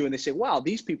look at you and they say, wow,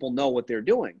 these people know what they're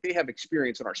doing. They have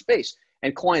experience in our space.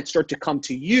 And clients start to come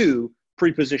to you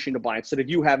pre-positioned to buy instead of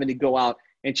you having to go out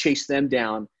and chase them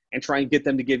down and try and get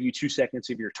them to give you 2 seconds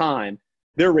of your time.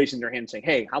 They're raising their hand and saying,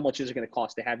 hey, how much is it going to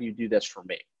cost to have you do this for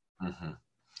me? Mm-hmm.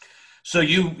 So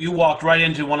you walked right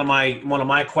into one of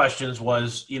my questions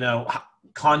was,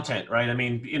 content, right? I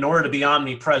mean, in order to be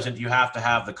omnipresent, you have to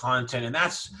have the content, and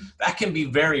that can be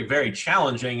very, very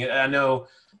challenging. I know,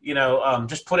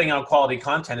 just putting out quality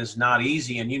content is not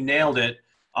easy, and you nailed it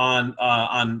on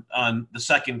the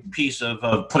second piece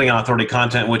of putting out authority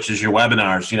content, which is your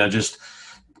webinars.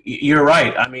 You're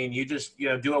right. I mean, you just, do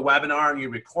a webinar and you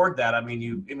record that. I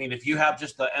mean, if you have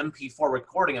just the MP4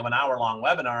 recording of an hour-long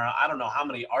webinar, I don't know how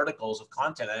many articles of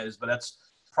content that is, but that's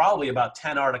probably about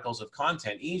 10 articles of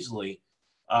content easily,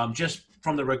 just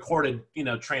from the recorded,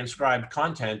 transcribed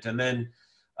content. And then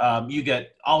you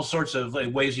get all sorts of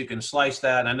ways you can slice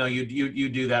that. I know you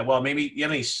do that well. Maybe you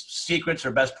have any secrets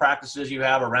or best practices you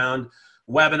have around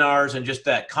webinars and just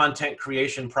that content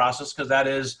creation process, because that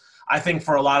is, I think,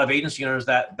 for a lot of agency owners,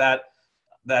 that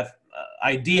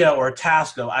idea or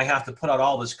task of I have to put out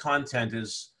all this content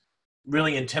is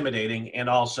really intimidating, and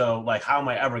also like, how am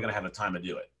I ever going to have the time to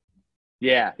do it?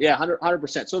 Yeah,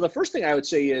 100%. So the first thing I would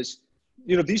say is,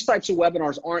 these types of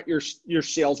webinars aren't your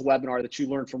sales webinar that you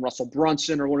learned from Russell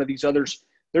Brunson or one of these others.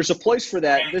 There's a place for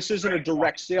that. This isn't a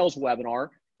direct sales webinar.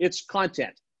 It's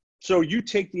content. So you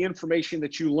take the information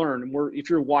that you learn, and if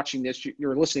you're watching this,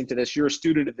 you're listening to this, you're a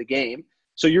student of the game.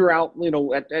 So you're out,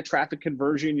 at traffic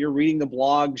conversion, you're reading the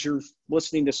blogs, you're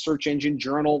listening to Search Engine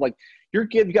Journal, like you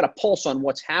got a pulse on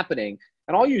what's happening.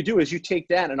 And all you do is you take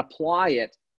that and apply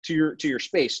it to your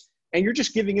space, and you're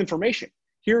just giving information.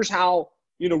 Here's how,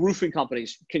 roofing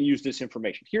companies can use this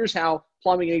information. Here's how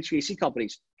plumbing and HVAC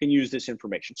companies can use this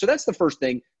information. So that's the first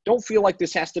thing. Don't feel like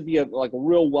this has to be a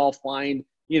real well-fined,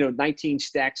 19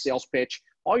 stack sales pitch.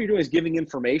 All you're doing is giving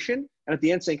information, and at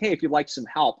the end saying, hey, if you'd like some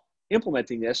help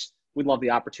implementing this, we'd love the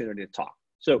opportunity to talk.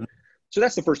 So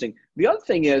that's the first thing. The other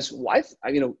thing is,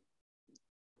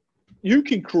 you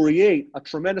can create a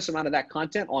tremendous amount of that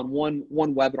content on one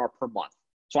webinar per month.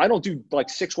 So I don't do like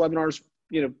 6 webinars,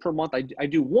 per month. I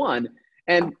do one.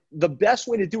 And the best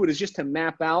way to do it is just to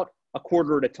map out a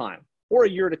quarter at a time or a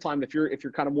year at a time if you're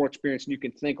kind of more experienced and you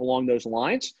can think along those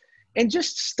lines. And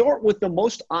just start with the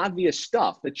most obvious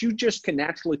stuff that you just can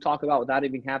naturally talk about without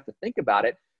even having to think about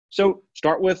it. So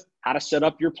start with how to set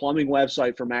up your plumbing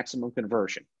website for maximum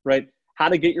conversion, right? How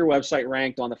to get your website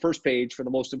ranked on the first page for the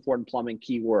most important plumbing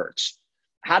keywords.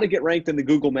 How to get ranked in the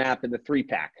Google map in the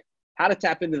 3-pack. How to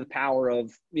tap into the power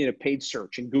of, paid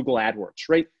search and Google AdWords,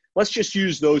 right? let's just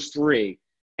use those three.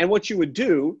 And what you would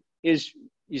do is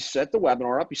you set the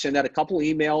webinar up, you send out a couple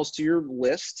emails to your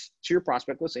list, to your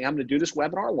prospect list, saying, I'm going to do this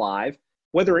webinar live.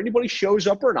 Whether anybody shows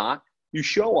up or not, you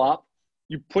show up,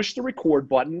 you push the record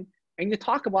button, and you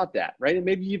talk about that, right? And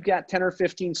maybe you've got 10 or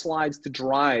 15 slides to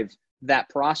drive that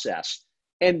process.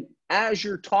 And as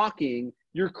you're talking,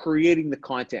 you're creating the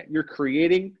content. You're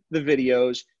creating the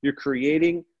videos. You're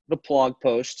creating the blog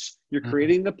posts. You're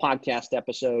creating the podcast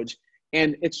episodes.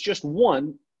 And it's just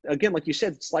one, again, like you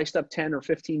said, sliced up 10 or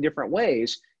 15 different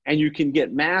ways. And you can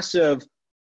get massive,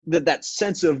 that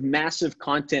sense of massive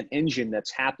content engine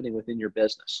that's happening within your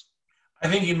business. I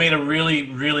think you made a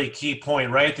really, really key point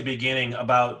right at the beginning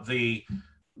about the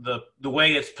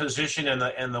way it's positioned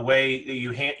and the way that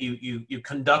you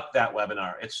conduct that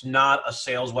webinar. It's not a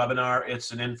sales webinar.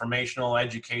 It's an informational,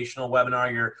 educational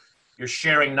webinar. You're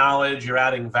sharing knowledge. You're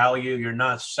adding value. You're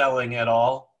not selling at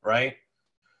all, right?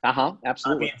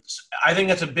 Absolutely. I mean, I think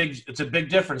it's a big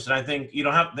difference. And I think you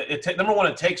don't have number one,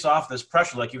 it takes off this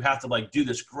pressure. Like you have to like do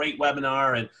this great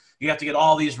webinar and you have to get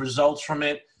all these results from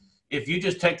it. If you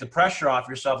just take the pressure off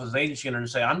yourself as an agency owner and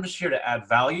say, I'm just here to add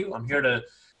value. I'm here to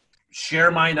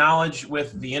share my knowledge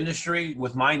with the industry,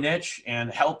 with my niche,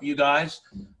 and help you guys,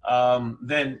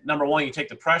 then number one, you take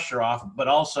the pressure off, but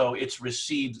also it's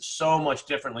received so much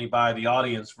differently by the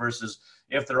audience versus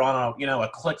if they're on a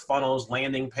ClickFunnels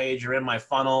landing page or in my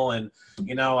funnel and,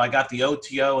 I got the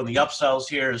OTO and the upsells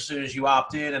here as soon as you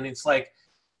opt in. And it's like,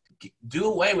 do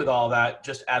away with all that.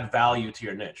 Just add value to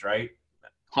your niche, right?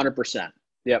 100%.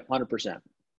 Yep, 100%.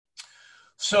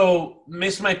 So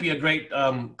this might be a great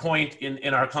point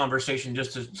in our conversation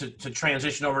just to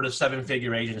transition over to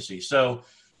seven-figure agency. So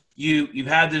you've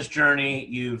had this journey,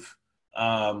 you've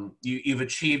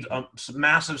achieved some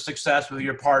massive success with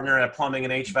your partner at Plumbing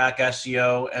and HVAC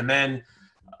SEO, and then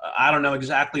I don't know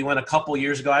exactly when, a couple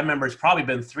years ago, I remember it's probably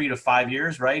been 3 to 5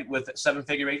 years, right, with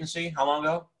seven-figure agency. How long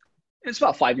ago? It's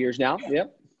about 5 years now. Yeah.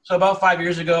 Yep. So about 5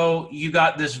 years ago, you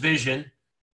got this vision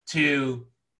to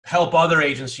help other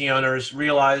agency owners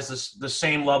realize the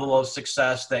same level of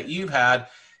success that you've had.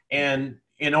 And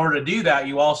in order to do that,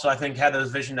 you also, I think, had this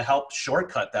vision to help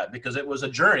shortcut that because it was a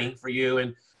journey for you.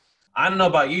 And I don't know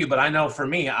about you, but I know for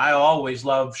me, I always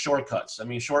love shortcuts. I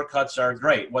mean, shortcuts are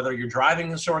great, whether you're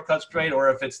driving the shortcuts great, or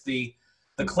if it's the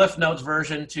Cliff Notes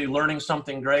version to learning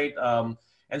something great.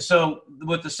 And so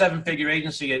with the seven-figure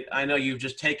agency, I know you've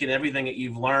just taken everything that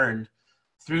you've learned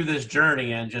through this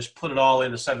journey and just put it all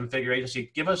into seven-figure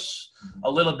agency. Give us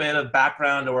a little bit of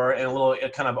background or a little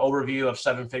kind of overview of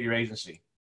seven-figure agency.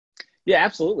 Yeah,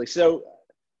 absolutely. So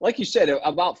like you said,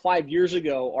 about 5 years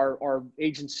ago, our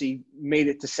agency made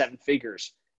it to 7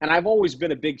 figures. And I've always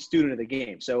been a big student of the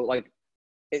game. So like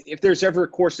if there's ever a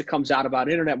course that comes out about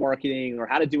internet marketing or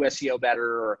how to do SEO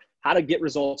better or how to get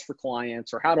results for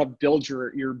clients or how to build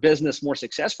your business more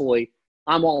successfully,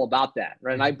 I'm all about that,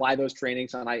 right? And I buy those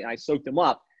trainings and I soak them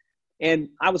up. And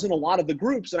I was in a lot of the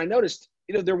groups and I noticed,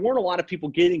 there weren't a lot of people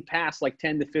getting past like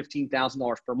 $10,000 to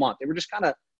 $15,000 per month. They were just kind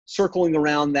of circling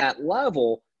around that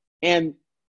level. And,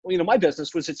 my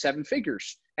business was at 7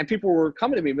 figures and people were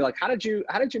coming to me and be like, how did you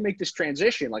make this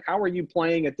transition? Like, how are you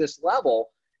playing at this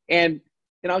level? And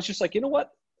I was just like, you know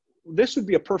what? This would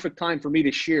be a perfect time for me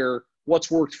to share what's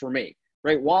worked for me,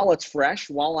 right? While it's fresh,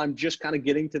 while I'm just kind of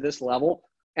getting to this level.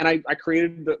 And I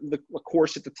created a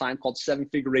course at the time called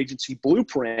 7-Figure Agency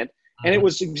Blueprint. And it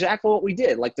was exactly what we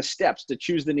did, like the steps to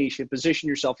choose the niche and position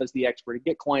yourself as the expert, to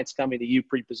get clients coming to you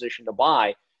pre-positioned to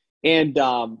buy. And,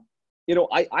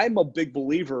 I'm a big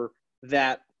believer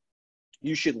that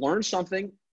you should learn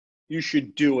something, you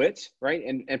should do it, right?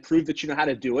 And prove that you know how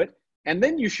to do it. And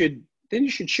then you should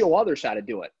show others how to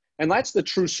do it. And that's the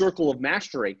true circle of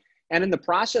mastery. And in the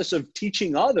process of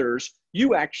teaching others,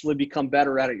 you actually become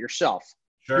better at it yourself.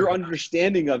 Sure. Your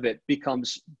understanding of it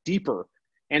becomes deeper.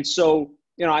 And so,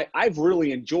 I've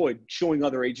really enjoyed showing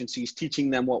other agencies, teaching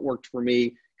them what worked for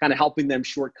me, kind of helping them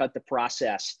shortcut the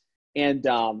process. And,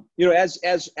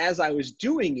 as I was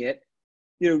doing it,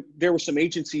 there were some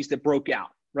agencies that broke out,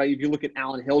 right? If you look at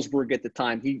Alan Hillsberg at the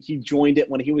time, he joined it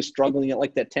when he was struggling at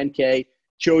like that 10K,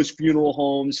 chose funeral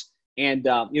homes and,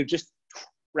 just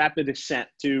rapid ascent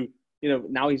to,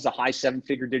 now he's a high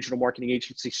 7-figure digital marketing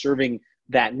agency serving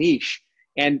that niche.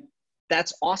 And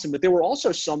that's awesome. But there were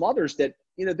also some others that,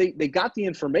 they got the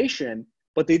information,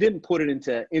 but they didn't put it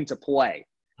into play.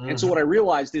 Mm-hmm. And so what I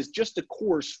realized is just a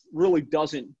course really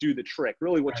doesn't do the trick.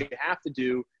 Really what you have to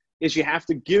do is you have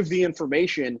to give the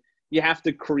information, you have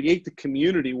to create the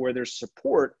community where there's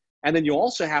support, and then you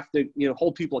also have to,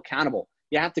 hold people accountable.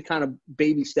 You have to kind of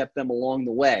baby step them along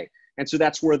the way. And so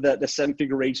that's where the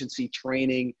 7-Figure Agency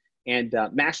training and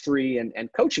mastery and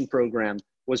coaching program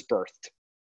was birthed.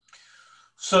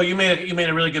 So you made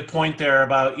a really good point there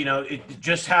about,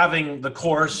 just having the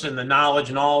course and the knowledge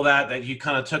and all that you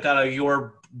kind of took out of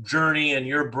your journey and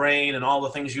your brain and all the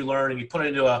things you learned, and you put it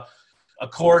into a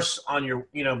course on your,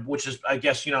 which is, I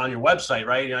guess, on your website,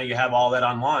 right? You have all that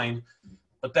online,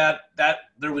 but that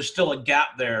there was still a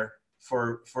gap there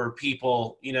for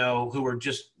people, who were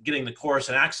just getting the course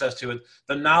and access to it.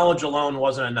 The knowledge alone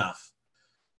wasn't enough.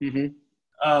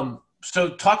 Mm-hmm. So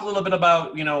talk a little bit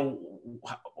about,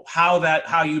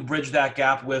 how you bridge that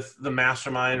gap with the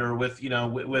mastermind, or with,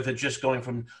 with it just going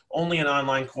from only an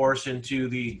online course into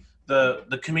the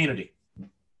community.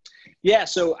 Yeah.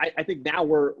 So I think now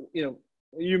we're,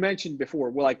 you mentioned before,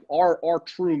 we're like our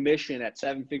true mission at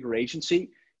Seven Figure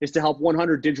Agency is to help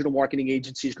 100 digital marketing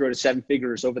agencies grow to seven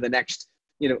figures over the next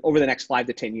 5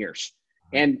 to 10 years.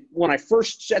 And when I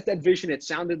first set that vision, it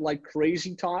sounded like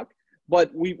crazy talk, but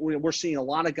we're seeing a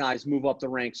lot of guys move up the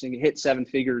ranks and hit seven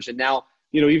figures. And now,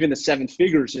 even the seven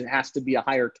figures, it has to be a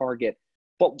higher target.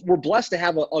 But we're blessed to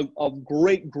have a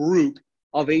great group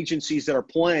of agencies that are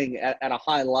playing at a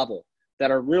high level,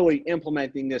 that are really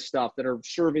implementing this stuff, that are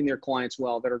serving their clients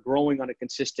well, that are growing on a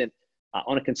consistent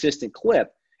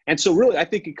clip. And so really, I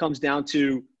think it comes down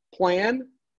to plan,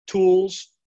 tools,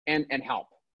 and help,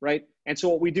 right? And so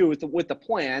what we do with the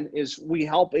plan is we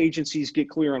help agencies get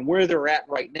clear on where they're at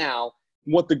right now,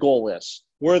 what the goal is,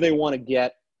 where they want to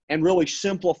get, and really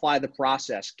simplify the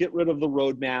process, get rid of the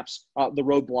roadmaps, the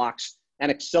roadblocks, and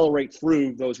accelerate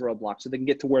through those roadblocks so they can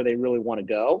get to where they really want to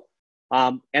go.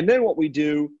 And then what we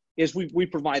do is we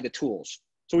provide the tools.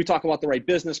 So we talk about the right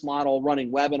business model,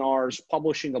 running webinars,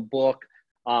 publishing a book,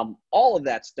 all of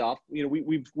that stuff.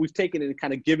 We've taken it and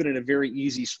kind of given it a very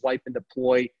easy swipe and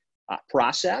deploy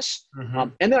process. Mm-hmm.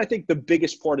 And then I think the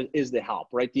biggest part is the help,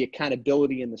 right? The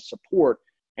accountability and the support.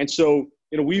 And so,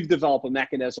 we've developed a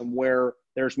mechanism where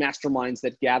there's masterminds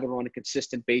that gather on a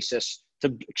consistent basis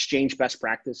to exchange best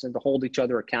practice and to hold each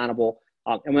other accountable.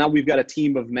 And now we've got a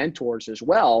team of mentors as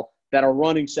well that are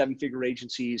running seven-figure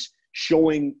agencies,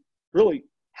 really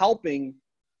helping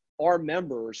our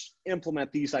members implement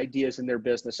these ideas in their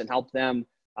business and help them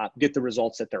get the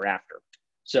results that they're after.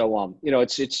 So,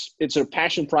 it's a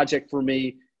passion project for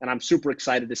me, and I'm super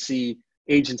excited to see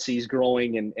agencies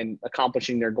growing and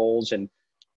accomplishing their goals and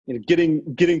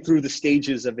getting through the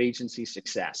stages of agency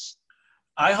success.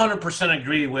 I 100%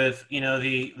 agree with,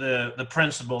 the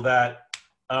principle that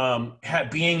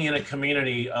being in a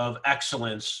community of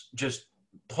excellence just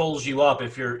pulls you up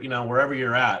if you're, wherever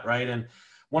you're at, right? And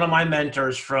one of my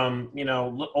mentors from,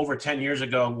 over 10 years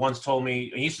ago once told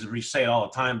me, he used to say it all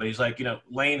the time, but he's like,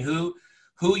 Lane, who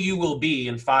you will be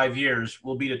in 5 years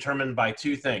will be determined by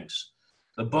two things: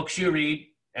 the books you read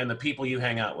and the people you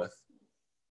hang out with.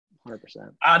 100%.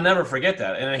 I'll never forget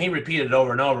that. And he repeated it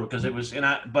over and over because it was,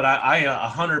 but I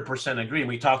 100% agree.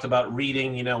 We talked about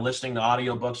reading, listening to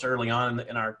audiobooks early on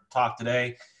in our talk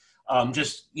today.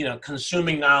 Just,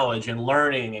 consuming knowledge and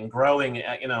learning and growing,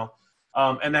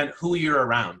 and then who you're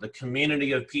around, the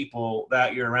community of people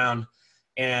that you're around.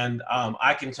 And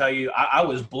I can tell you, I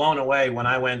was blown away when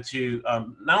I went to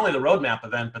not only the roadmap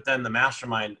event, but then the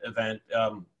mastermind event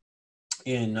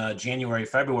in January,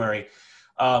 February.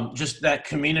 Just that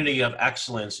community of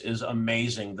excellence is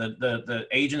amazing. The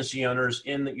agency owners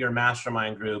in your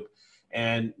mastermind group,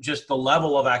 and just the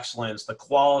level of excellence, the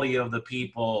quality of the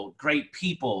people, great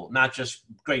people, not just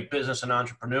great business and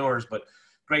entrepreneurs, but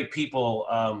great people.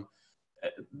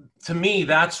 To me,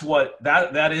 that's what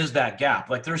that is, that gap.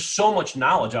 Like, there's so much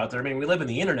knowledge out there. I mean, we live in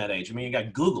the internet age. I mean, you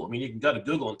got Google. I mean, you can go to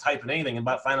Google and type in anything and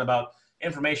find about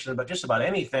information about just about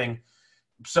anything.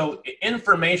 So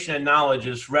information and knowledge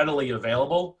is readily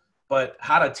available, but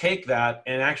how to take that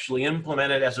and actually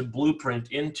implement it as a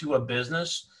blueprint into a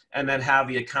business, and then have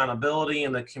the accountability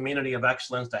and the community of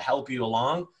excellence to help you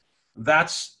along,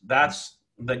 that's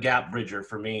the gap bridger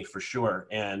for me, for sure.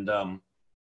 And I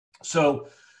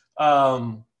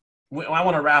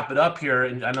want to wrap it up here,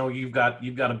 and I know you've got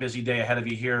a busy day ahead of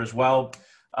you here as well.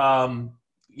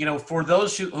 For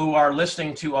those who are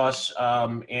listening to us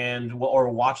or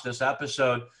watch this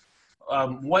episode, I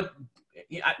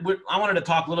wanted to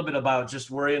talk a little bit about,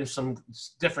 just, we're in some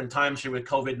different times here with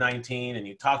COVID-19, and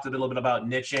you talked a little bit about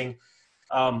niching.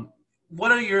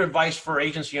 What are your advice for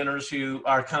agency owners who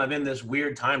are kind of in this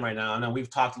weird time right now? I know we've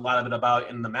talked a lot of it about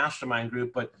in the mastermind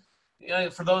group, but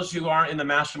for those who aren't in the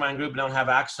mastermind group and don't have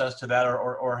access to that,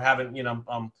 or haven't,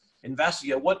 invested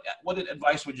yet, what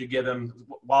advice would you give them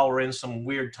while we're in some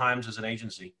weird times as an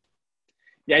agency?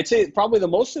 Yeah, I'd say probably the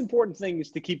most important thing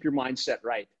is to keep your mindset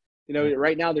right.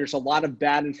 Right now there's a lot of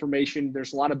bad information.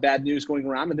 There's a lot of bad news going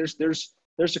around, and there's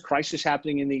a crisis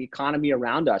happening in the economy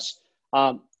around us.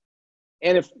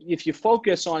 And if you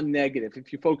focus on negative,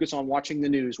 if you focus on watching the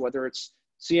news, whether it's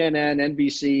CNN,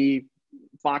 NBC,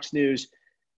 Fox News,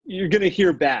 you're going to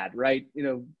hear bad, right?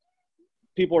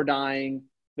 People are dying.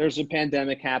 There's a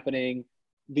pandemic happening.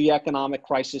 The economic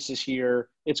crisis is here.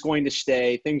 It's going to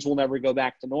stay. Things will never go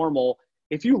back to normal.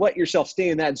 If you let yourself stay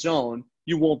in that zone,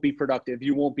 you won't be productive.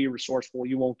 You won't be resourceful.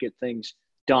 You won't get things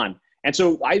done. And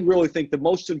so I really think the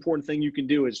most important thing you can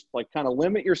do is kind of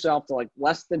limit yourself to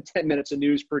less than 10 minutes of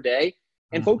news per day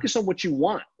and focus on what you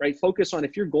want, right? Focus on,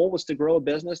 if your goal was to grow a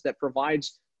business that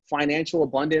provides financial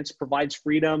abundance, provides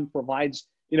freedom, provides,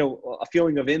 a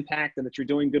feeling of impact, and that you're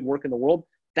doing good work in the world,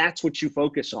 that's what you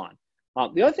focus on.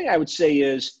 The other thing I would say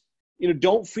is,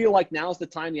 don't feel like now's the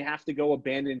time you have to go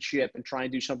abandon ship and try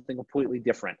and do something completely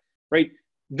different, right?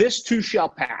 This too shall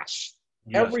pass.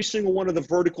 Yes. Every single one of the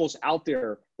verticals out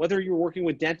there, whether you're working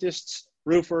with dentists,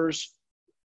 roofers,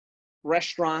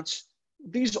 restaurants,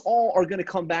 these all are going to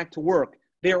come back to work.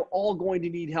 They're all going to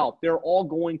need help. They're all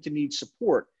going to need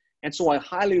support. And so I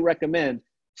highly recommend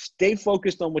stay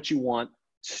focused on what you want,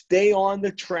 stay on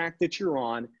the track that you're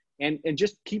on, and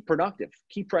just keep productive,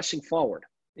 keep pressing forward,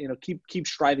 keep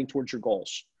striving towards your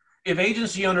goals. If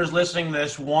agency owners listening to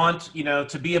this want,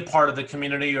 to be a part of the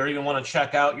community or even want to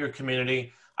check out your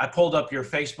community, I pulled up your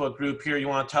Facebook group here. You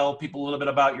want to tell people a little bit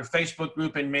about your Facebook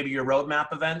group and maybe your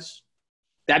roadmap events?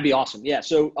 That'd be awesome. Yeah.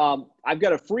 So I've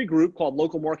got a free group called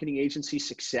Local Marketing Agency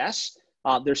Success.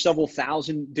 There's several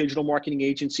thousand digital marketing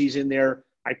agencies in there.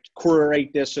 I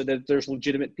curate this so that there's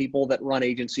legitimate people that run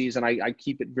agencies, and I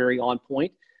keep it very on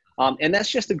point. And that's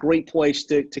just a great place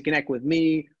to connect with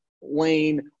me,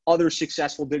 Lane, other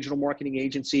successful digital marketing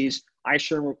agencies. I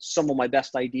share some of my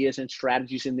best ideas and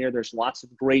strategies in there. There's lots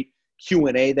of great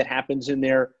Q&A that happens in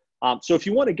there. So if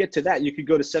you want to get to that, you could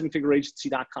go to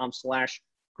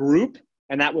sevenfigureagency.com/group,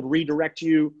 and that would redirect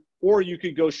you, or you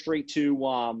could go straight to,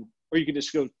 or you can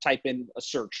just go type in a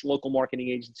search, Local Marketing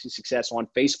Agency Success on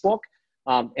Facebook,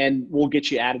 and we'll get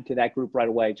you added to that group right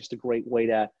away. Just a great way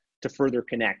to further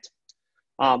connect.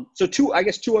 So two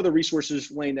other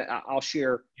resources, Lane, that I'll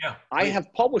share. Yeah, I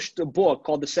have published a book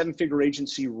called The Seven-Figure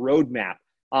Agency Roadmap.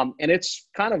 And it's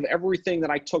kind of everything that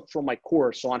I took from my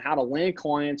course on how to land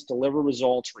clients, deliver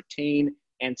results, retain,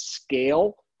 and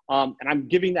scale. And I'm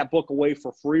giving that book away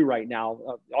for free right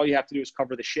now. All you have to do is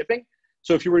cover the shipping.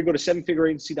 So if you were to go to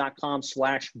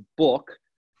sevenfigureagency.com/book,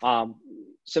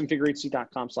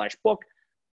 sevenfigureagency.com/book,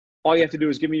 all you have to do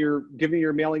is give me your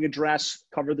mailing address,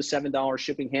 cover the $7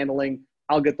 shipping handling.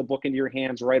 I'll get the book into your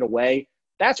hands right away.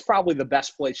 That's probably the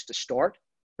best place to start,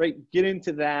 right? Get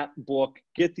into that book,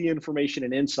 get the information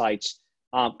and insights,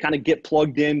 kind of get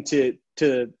plugged into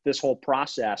this whole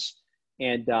process.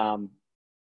 And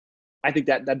I think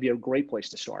that'd be a great place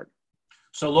to start.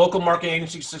 So Local Marketing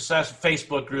Agency Success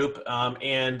Facebook group,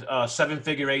 and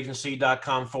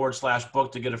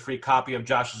sevenfigureagency.com/book to get a free copy of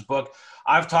Josh's book.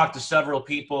 I've talked to several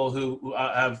people who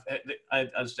have,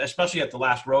 especially at the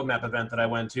last roadmap event that I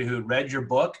went to, who read your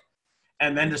book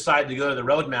and then decided to go to the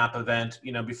roadmap event,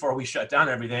 before we shut down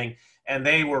everything. And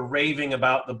they were raving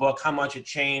about the book, how much it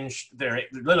changed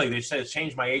they said it's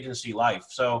changed my agency life.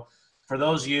 So for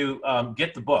those of you,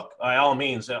 get the book by all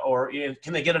means, or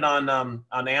can they get it on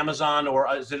Amazon,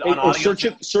 or is it on audio?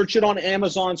 Search it on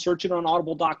Amazon, search it on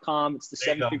audible.com. It's the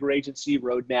Seven-Figure Agency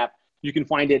Roadmap. You can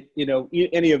find it,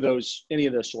 any of those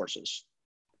sources.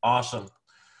 Awesome.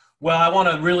 Well, I want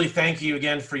to really thank you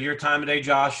again for your time today,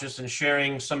 Josh, just in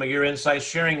sharing some of your insights,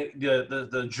 sharing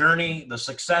the journey, the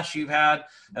success you've had,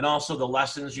 and also the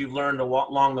lessons you've learned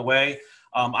along the way.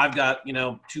 I've got,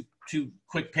 two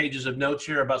quick pages of notes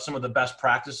here about some of the best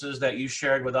practices that you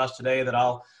shared with us today that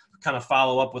I'll kind of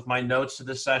follow up with my notes to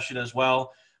this session as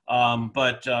well.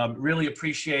 But really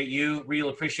appreciate you, really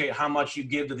appreciate how much you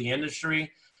give to the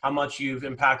industry, how much you've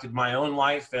impacted my own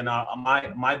life and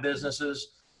my businesses.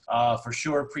 For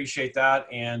sure. Appreciate that.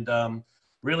 And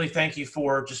really thank you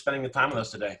for just spending the time with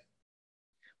us today.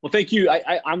 Well, thank you.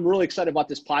 I'm really excited about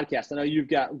this podcast. I know you've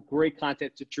got great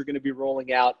content that you're going to be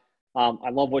rolling out. I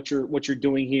love what you're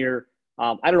doing here.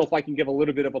 I don't know if I can give a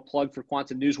little bit of a plug for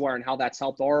Quantum Newswire and how that's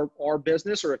helped our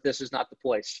business, or if this is not the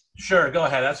place. Sure. Go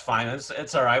ahead. That's fine.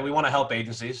 It's all right. We want to help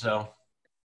agencies. So.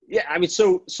 Yeah. I mean,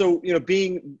 so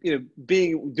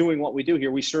doing what we do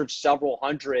here, we serve several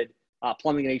hundred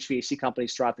plumbing and HVAC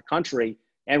companies throughout the country.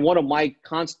 And one of my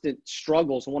constant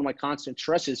struggles and one of my constant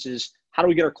stresses is, how do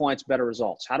we get our clients better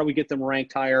results? How do we get them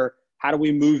ranked higher? How do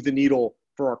we move the needle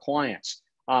for our clients?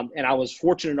 And I was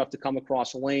fortunate enough to come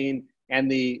across Lane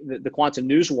and the Quantum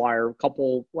Newswire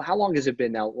how long has it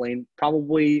been now, Lane?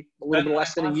 Probably a little bit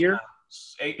less than a year?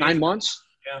 9 months?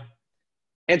 Yeah.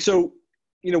 And so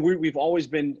we've always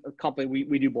been a company,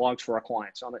 we do blogs for our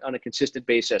clients on a consistent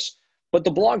basis, but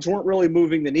the blogs weren't really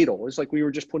moving the needle. It was like we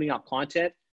were just putting out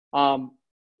content.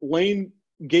 Lane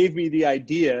gave me the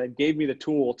idea, gave me the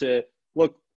tool to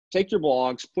look, take your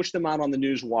blogs, push them out on the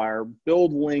newswire,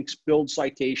 build links, build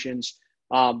citations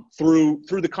through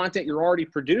the content you're already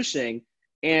producing.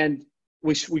 And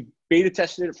we beta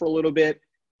tested it for a little bit,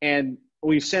 and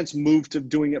we've since moved to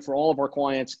doing it for all of our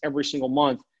clients every single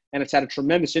month. And it's had a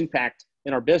tremendous impact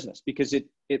in our business because it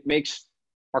makes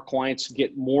our clients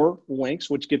get more links,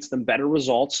 which gets them better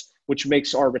results, which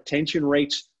makes our retention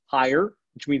rates higher,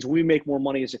 which means we make more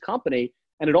money as a company.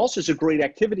 And it also is a great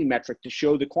activity metric to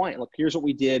show the client, look, here's what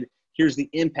we did. Here's the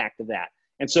impact of that.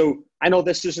 And so I know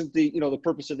this isn't the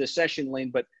purpose of this session,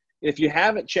 Lane, but if you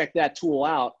haven't checked that tool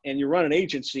out and you run an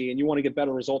agency and you want to get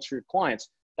better results for your clients,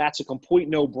 that's a complete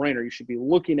no-brainer. You should be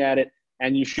looking at it,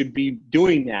 and you should be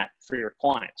doing that for your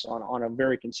clients on a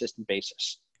very consistent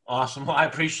basis. Awesome. Well, I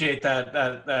appreciate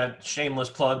that shameless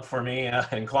plug for me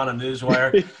and Quantum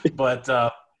Newswire, but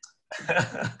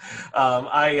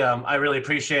I really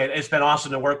appreciate it. It's been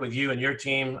awesome to work with you and your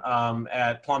team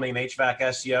at Plumbing HVAC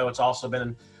SEO. It's also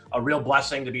been a real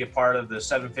blessing to be a part of the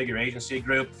 7-figure agency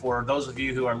group. For those of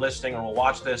you who are listening or will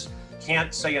watch this,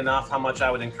 can't say enough how much I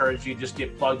would encourage you just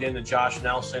get plugged into Josh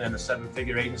Nelson and the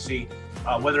 7-figure agency,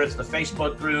 whether it's the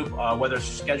Facebook group, whether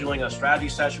it's scheduling a strategy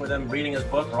session with him, reading his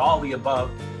book, or all of the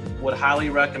above. Would highly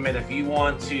recommend if you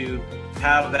want to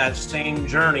have that same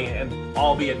journey, and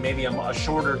albeit maybe a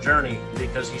shorter journey,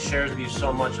 because he shares with you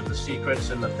so much of the secrets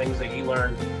and the things that he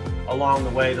learned along the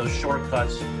way, those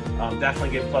shortcuts. Definitely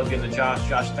get plugged into Josh.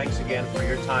 Josh, thanks again for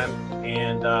your time,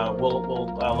 and we'll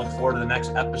look forward to the next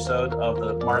episode of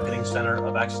the Marketing Center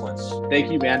of Excellence.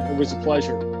 Thank you, man. It was a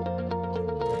pleasure.